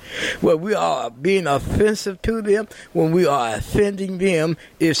point where we are being offensive to them, when we are offending them,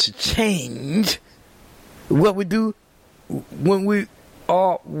 is to change what we do when we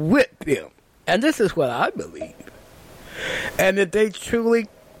are with them. And this is what I believe. And if they truly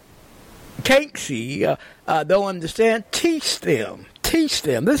can't see, don't understand, teach them. Teach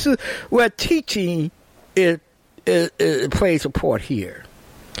them. This is where teaching plays a part here.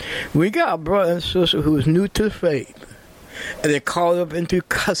 We got a brother and sister who is new to the faith, and they're caught up into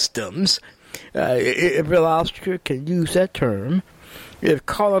customs. If Brother Oscar can use that term, they're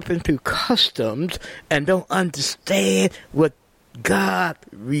caught up into customs and don't understand what God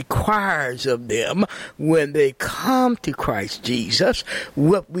requires of them when they come to Christ Jesus.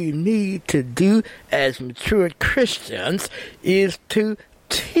 What we need to do as mature Christians is to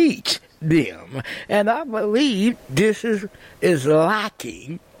teach them. And I believe this is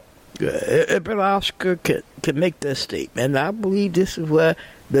lacking. Brother Oscar can make that statement. I believe this is where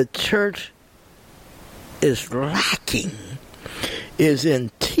the church is lacking, is in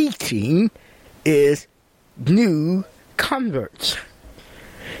teaching, is new converts.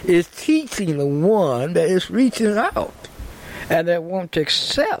 Is teaching the one that is reaching out and that want to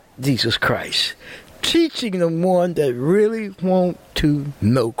accept Jesus Christ. Teaching the one that really want to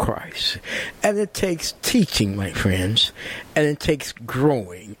know Christ. And it takes teaching, my friends, and it takes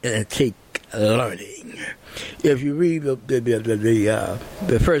growing, and it takes learning. If you read the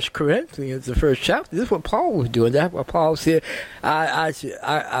 1 Corinthians, the first chapter, this is what Paul was doing. That's what Paul said.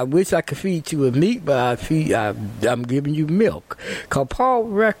 I wish I could feed you with meat, but I'm giving you milk. Because Paul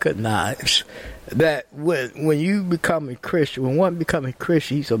recognized that when you become a Christian, when one becomes a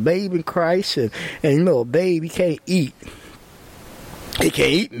Christian, he's a babe in Christ, and you know, a babe, he can't eat. He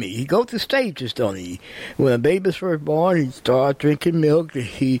can't eat meat. He goes through stages, don't he? When a baby's first born, he starts drinking milk, and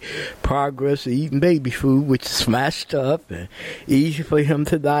he progresses eating baby food, which is smashed up and easy for him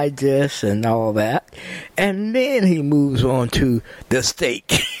to digest and all that. And then he moves on to the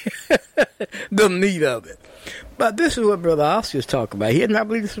steak, the meat of it. But this is what Brother Oscar is talking about here, and I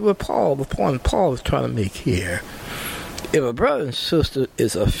believe this is what the point Paul is trying to make here. If a brother and sister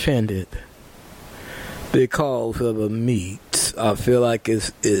is offended because of a meat, I feel like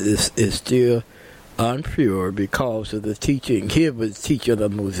it's still unpure because of the teaching. Here was teaching the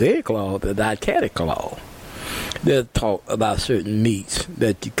Mosaic law, the dietetic law, that taught about certain meats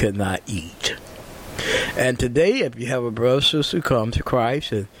that you could not eat. And today, if you have a brother or sister who comes to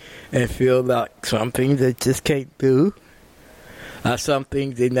Christ and feel like something they just can't do, or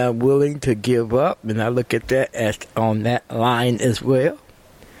something they're not willing to give up, and I look at that as on that line as well,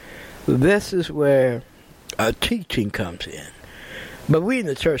 this is where teaching comes in. But we in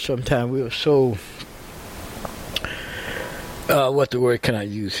the church sometimes we are so, what the word can I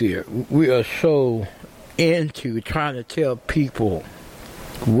use here? We are so into trying to tell people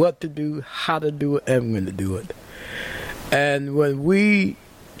what to do, how to do it, and when to do it. And when we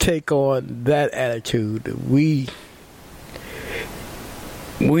take on that attitude, we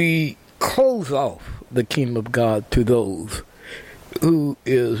close off the kingdom of God to those who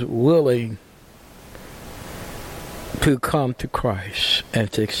is willing to come to Christ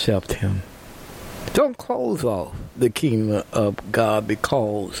and to accept him. Don't close off the kingdom of God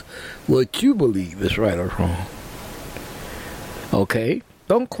because what you believe is right or wrong. Okay?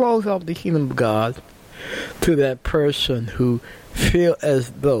 Don't close off the kingdom of God to that person who feel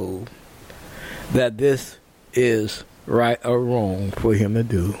as though that this is right or wrong for him to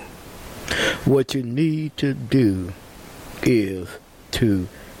do. What you need to do is to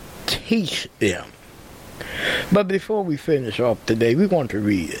teach them. But before we finish off today, we want to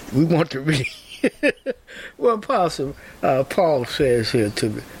read it. We want to read well, Apostle Paul says here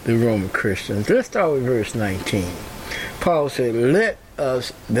to the Roman Christians. Let's start with verse 19. Paul said, "Let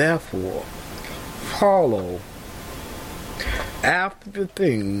us therefore follow after the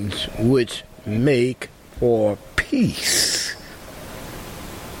things which make for peace,"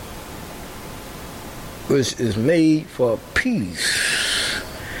 which is made for peace,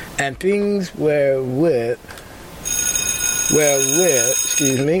 and things wherewith,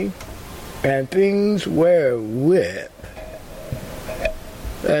 and things wherewith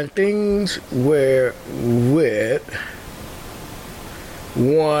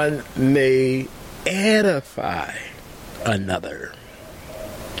one may edify another.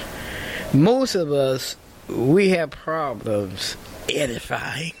 Most of us, we have problems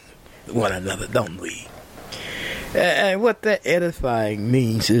edifying one another, don't we? And what that edifying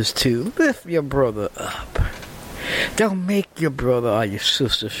means is to lift your brother up. Don't make your brother or your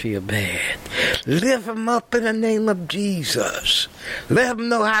sister feel bad. Lift him up in the name of Jesus. Let him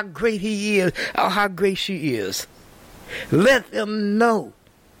know how great he is or how great she is. Let them know.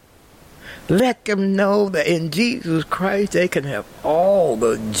 Let them know that in Jesus Christ they can have all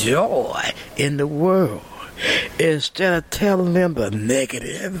the joy in the world instead of telling them the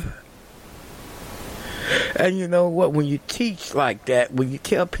negative. And you know what? When you teach like that, when you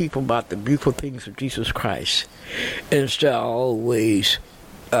tell people about the beautiful things of Jesus Christ, instead of always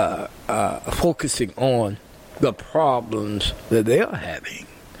focusing on the problems that they are having,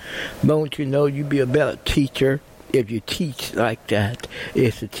 don't you know you'd be a better teacher if you teach like that?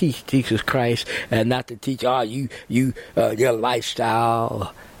 Is to teach Jesus Christ and not to teach, your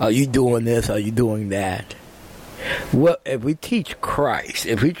lifestyle, are you doing this, are you doing that? Well, if we teach Christ,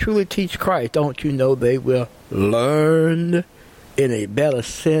 if we truly teach Christ, don't you know they will learn in a better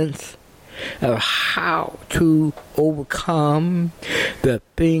sense of how to overcome the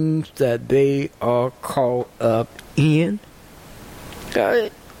things that they are caught up in?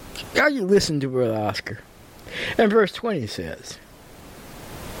 Are you listening to Brother Oscar? And verse 20 says,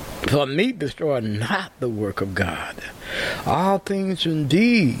 "For me destroy not the work of God. All things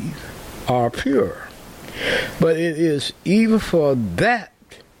indeed are pure. But it is even for that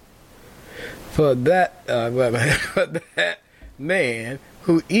man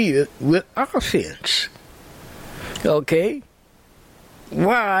who eateth with offense." Okay?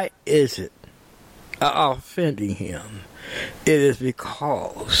 Why is it offending him? It is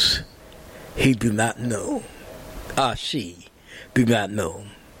because he do not know, or she do not know.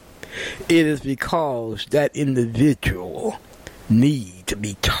 It is because that individual need to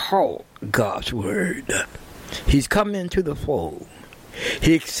be taught God's word. He's come into the fold.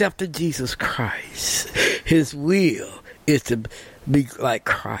 He accepted Jesus Christ. His will is to be like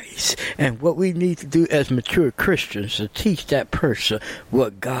Christ. And what we need to do as mature Christians is to teach that person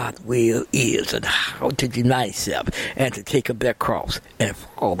what God's will is and how to deny self and to take up their cross and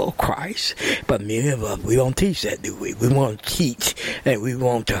follow Christ. But many of us, we don't teach that, do we? We want to teach and we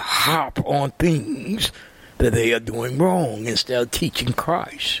want to harp on things that they are doing wrong instead of teaching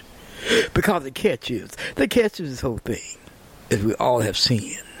Christ. Because the catch is this whole thing is we all have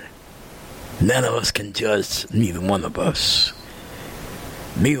sinned. None of us can judge neither one of us.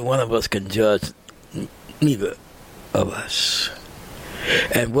 Neither one of us can judge neither of us.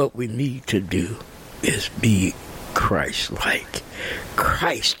 And what we need to do is be Christ-like.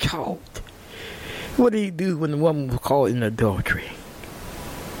 Christ taught. What did he do when the woman was caught in adultery?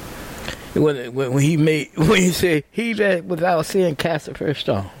 When he said, "He that without sin cast the first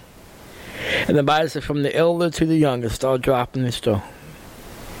stone." And the Bible said, from the elder to the youngest, start dropping the stone.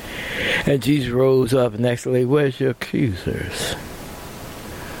 And Jesus rose up and asked the lady, "Where's your accusers?"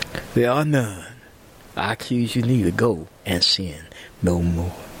 "There are none. I accuse you neither. Go and sin no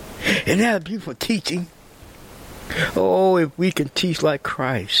more." Isn't that a beautiful teaching? Oh, if we can teach like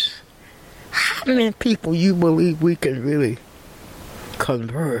Christ, how many people you believe we can really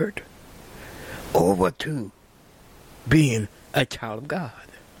convert over to being a child of God?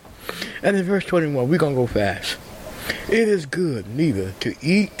 And in verse 21, we're going to go fast. "It is good neither to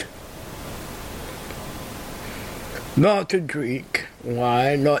eat, nor to drink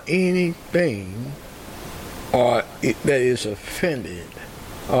wine, nor anything or that is offended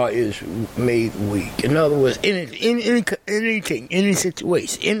or is made weak. In other words, anything, any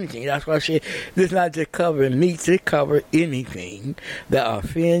situation, anything. That's why I said this not just covering meats, it covers anything that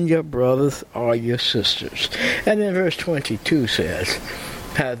offend your brothers or your sisters. And then verse 22 says,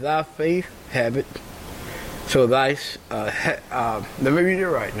 "Has thy faith, have it, so thy..." Let me read it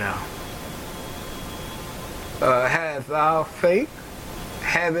right now. "Has thou faith,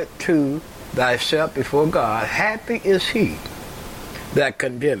 have it to thyself before God. Happy is he that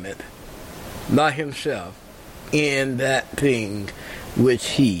condemneth not himself in that thing which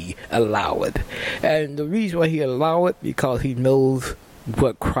he alloweth." And the reason why he alloweth, because he knows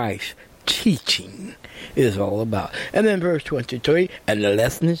what Christ's teaching is all about. And then verse 23, and the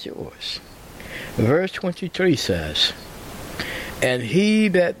lesson is yours. Verse 23 says, "And he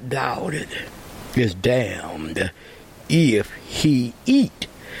that doubted is damned if he eat,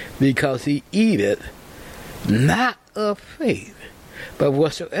 because he eateth not of faith. But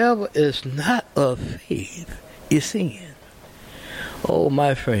whatsoever is not of faith is sin." Oh,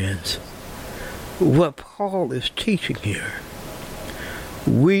 my friends, what Paul is teaching here,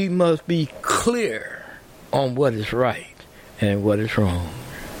 we must be clear on what is right and what is wrong.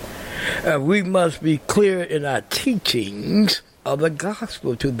 We must be clear in our teachings of the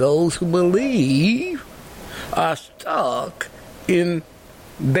gospel to those who believe are stuck in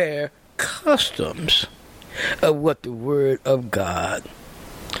their customs of what the Word of God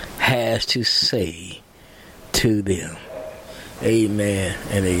has to say to them. Amen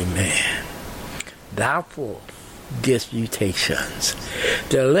and amen. Doubtful disputations.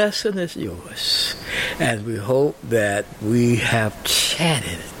 The lesson is yours, and we hope that we have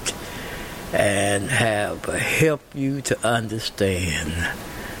chatted and have helped you to understand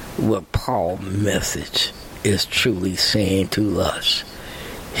what Paul's message is truly saying to us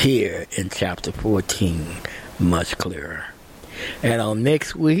here in chapter 14 much clearer. And on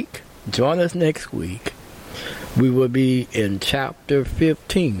next week, join us next week, we will be in chapter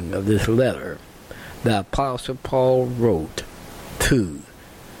 15 of this letter the Apostle Paul wrote to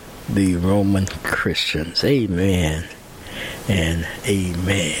the Roman Christians. Amen and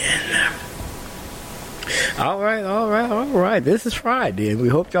amen. All right. This is Friday, and we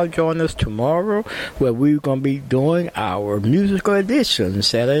hope y'all join us tomorrow, where we're going to be doing our musical edition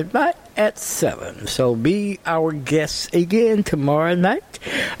Saturday night at 7. So be our guests again tomorrow night.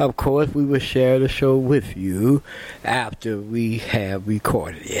 Of course, we will share the show with you after we have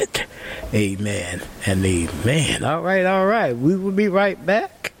recorded it. Amen and amen. All right. We will be right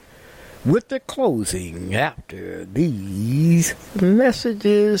back with the closing after these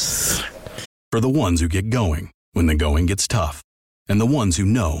messages. For the ones who get going when the going gets tough, and the ones who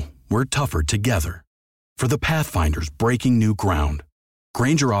know we're tougher together. For the Pathfinders breaking new ground,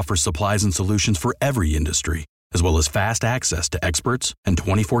 Grainger offers supplies and solutions for every industry, as well as fast access to experts and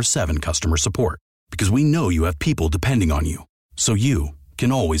 24/7 customer support. Because we know you have people depending on you, so you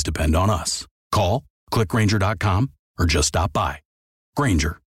can always depend on us. Call, click Grainger.com, or just stop by.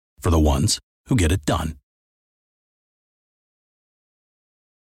 Grainger, for the ones who get it done.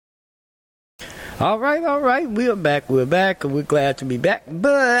 All right. We're back, and we're glad to be back.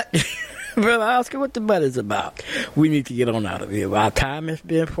 But, Brother Oscar, what the butt is about? We need to get on out of here. Our time has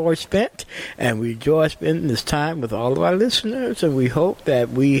been forespent, and we enjoy spending this time with all of our listeners, and we hope that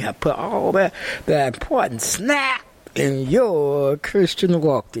we have put all that important snap in your Christian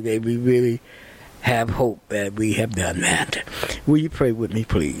walk today. We really have hope that we have done that. Will you pray with me,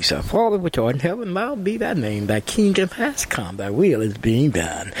 please? Our Father, which art in heaven, hallowed be thy name. Thy kingdom has come. Thy will is being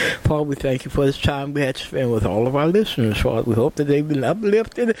done. Father, we thank you for this time we had to spend with all of our listeners. Father, we hope that they've been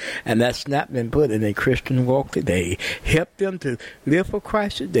uplifted and that's not been put in a Christian walk today. Help them to live for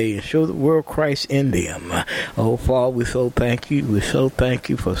Christ today and show the world Christ in them. Oh, Father, we so thank you. We so thank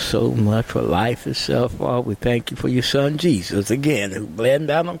you for so much, for life itself. Father, we thank you for your Son, Jesus, again, who bled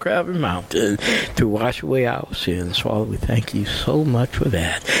down on Calvary Mountain to wash away our sins. Father, we thank you so much for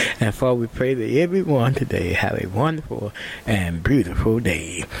that. And Father, we pray that everyone today have a wonderful and beautiful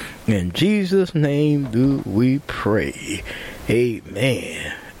day. In Jesus' name do we pray.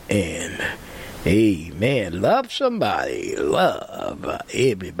 Amen and amen. Love somebody. Love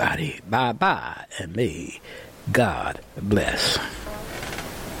everybody. Bye-bye. And may God bless.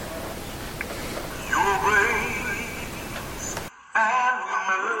 Your grace and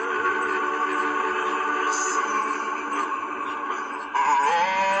mercy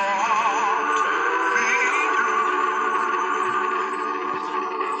brought me through.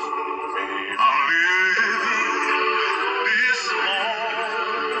 I'm living this moment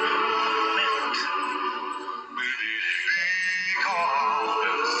because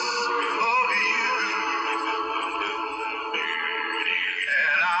of you.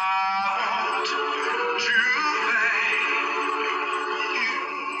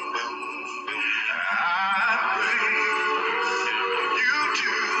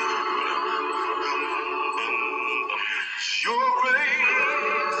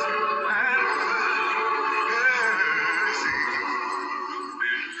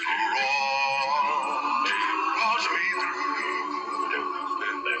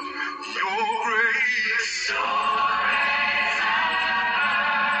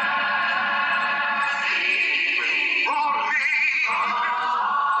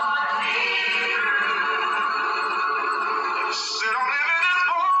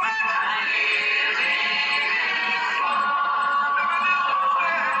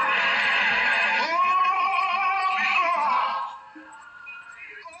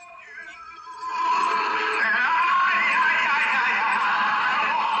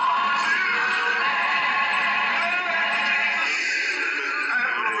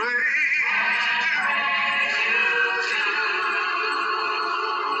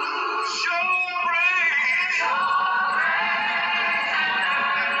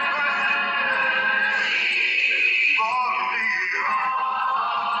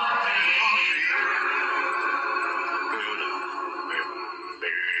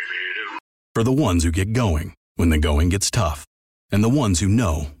 For the ones who get going when the going gets tough. And the ones who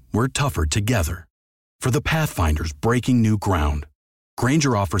know we're tougher together. For the Pathfinders breaking new ground.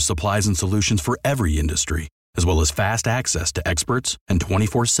 Grainger offers supplies and solutions for every industry, as well as fast access to experts and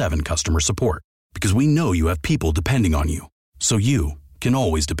 24/7 customer support. Because we know you have people depending on you. So you can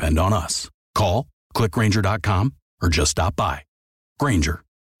always depend on us. Call, click Grainger.com, or just stop by. Grainger,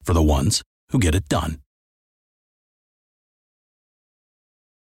 for the ones who get it done.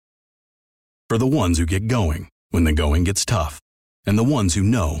 For the ones who get going when the going gets tough. And the ones who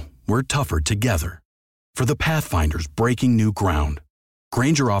know we're tougher together. For the Pathfinders breaking new ground.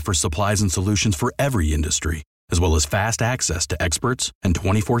 Grainger offers supplies and solutions for every industry, as well as fast access to experts and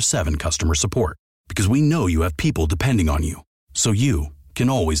 24/7 customer support. Because we know you have people depending on you. So you can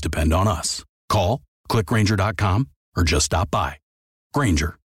always depend on us. Call, click Grainger.com, or just stop by.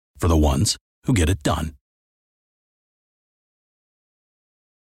 Grainger, for the ones who get it done.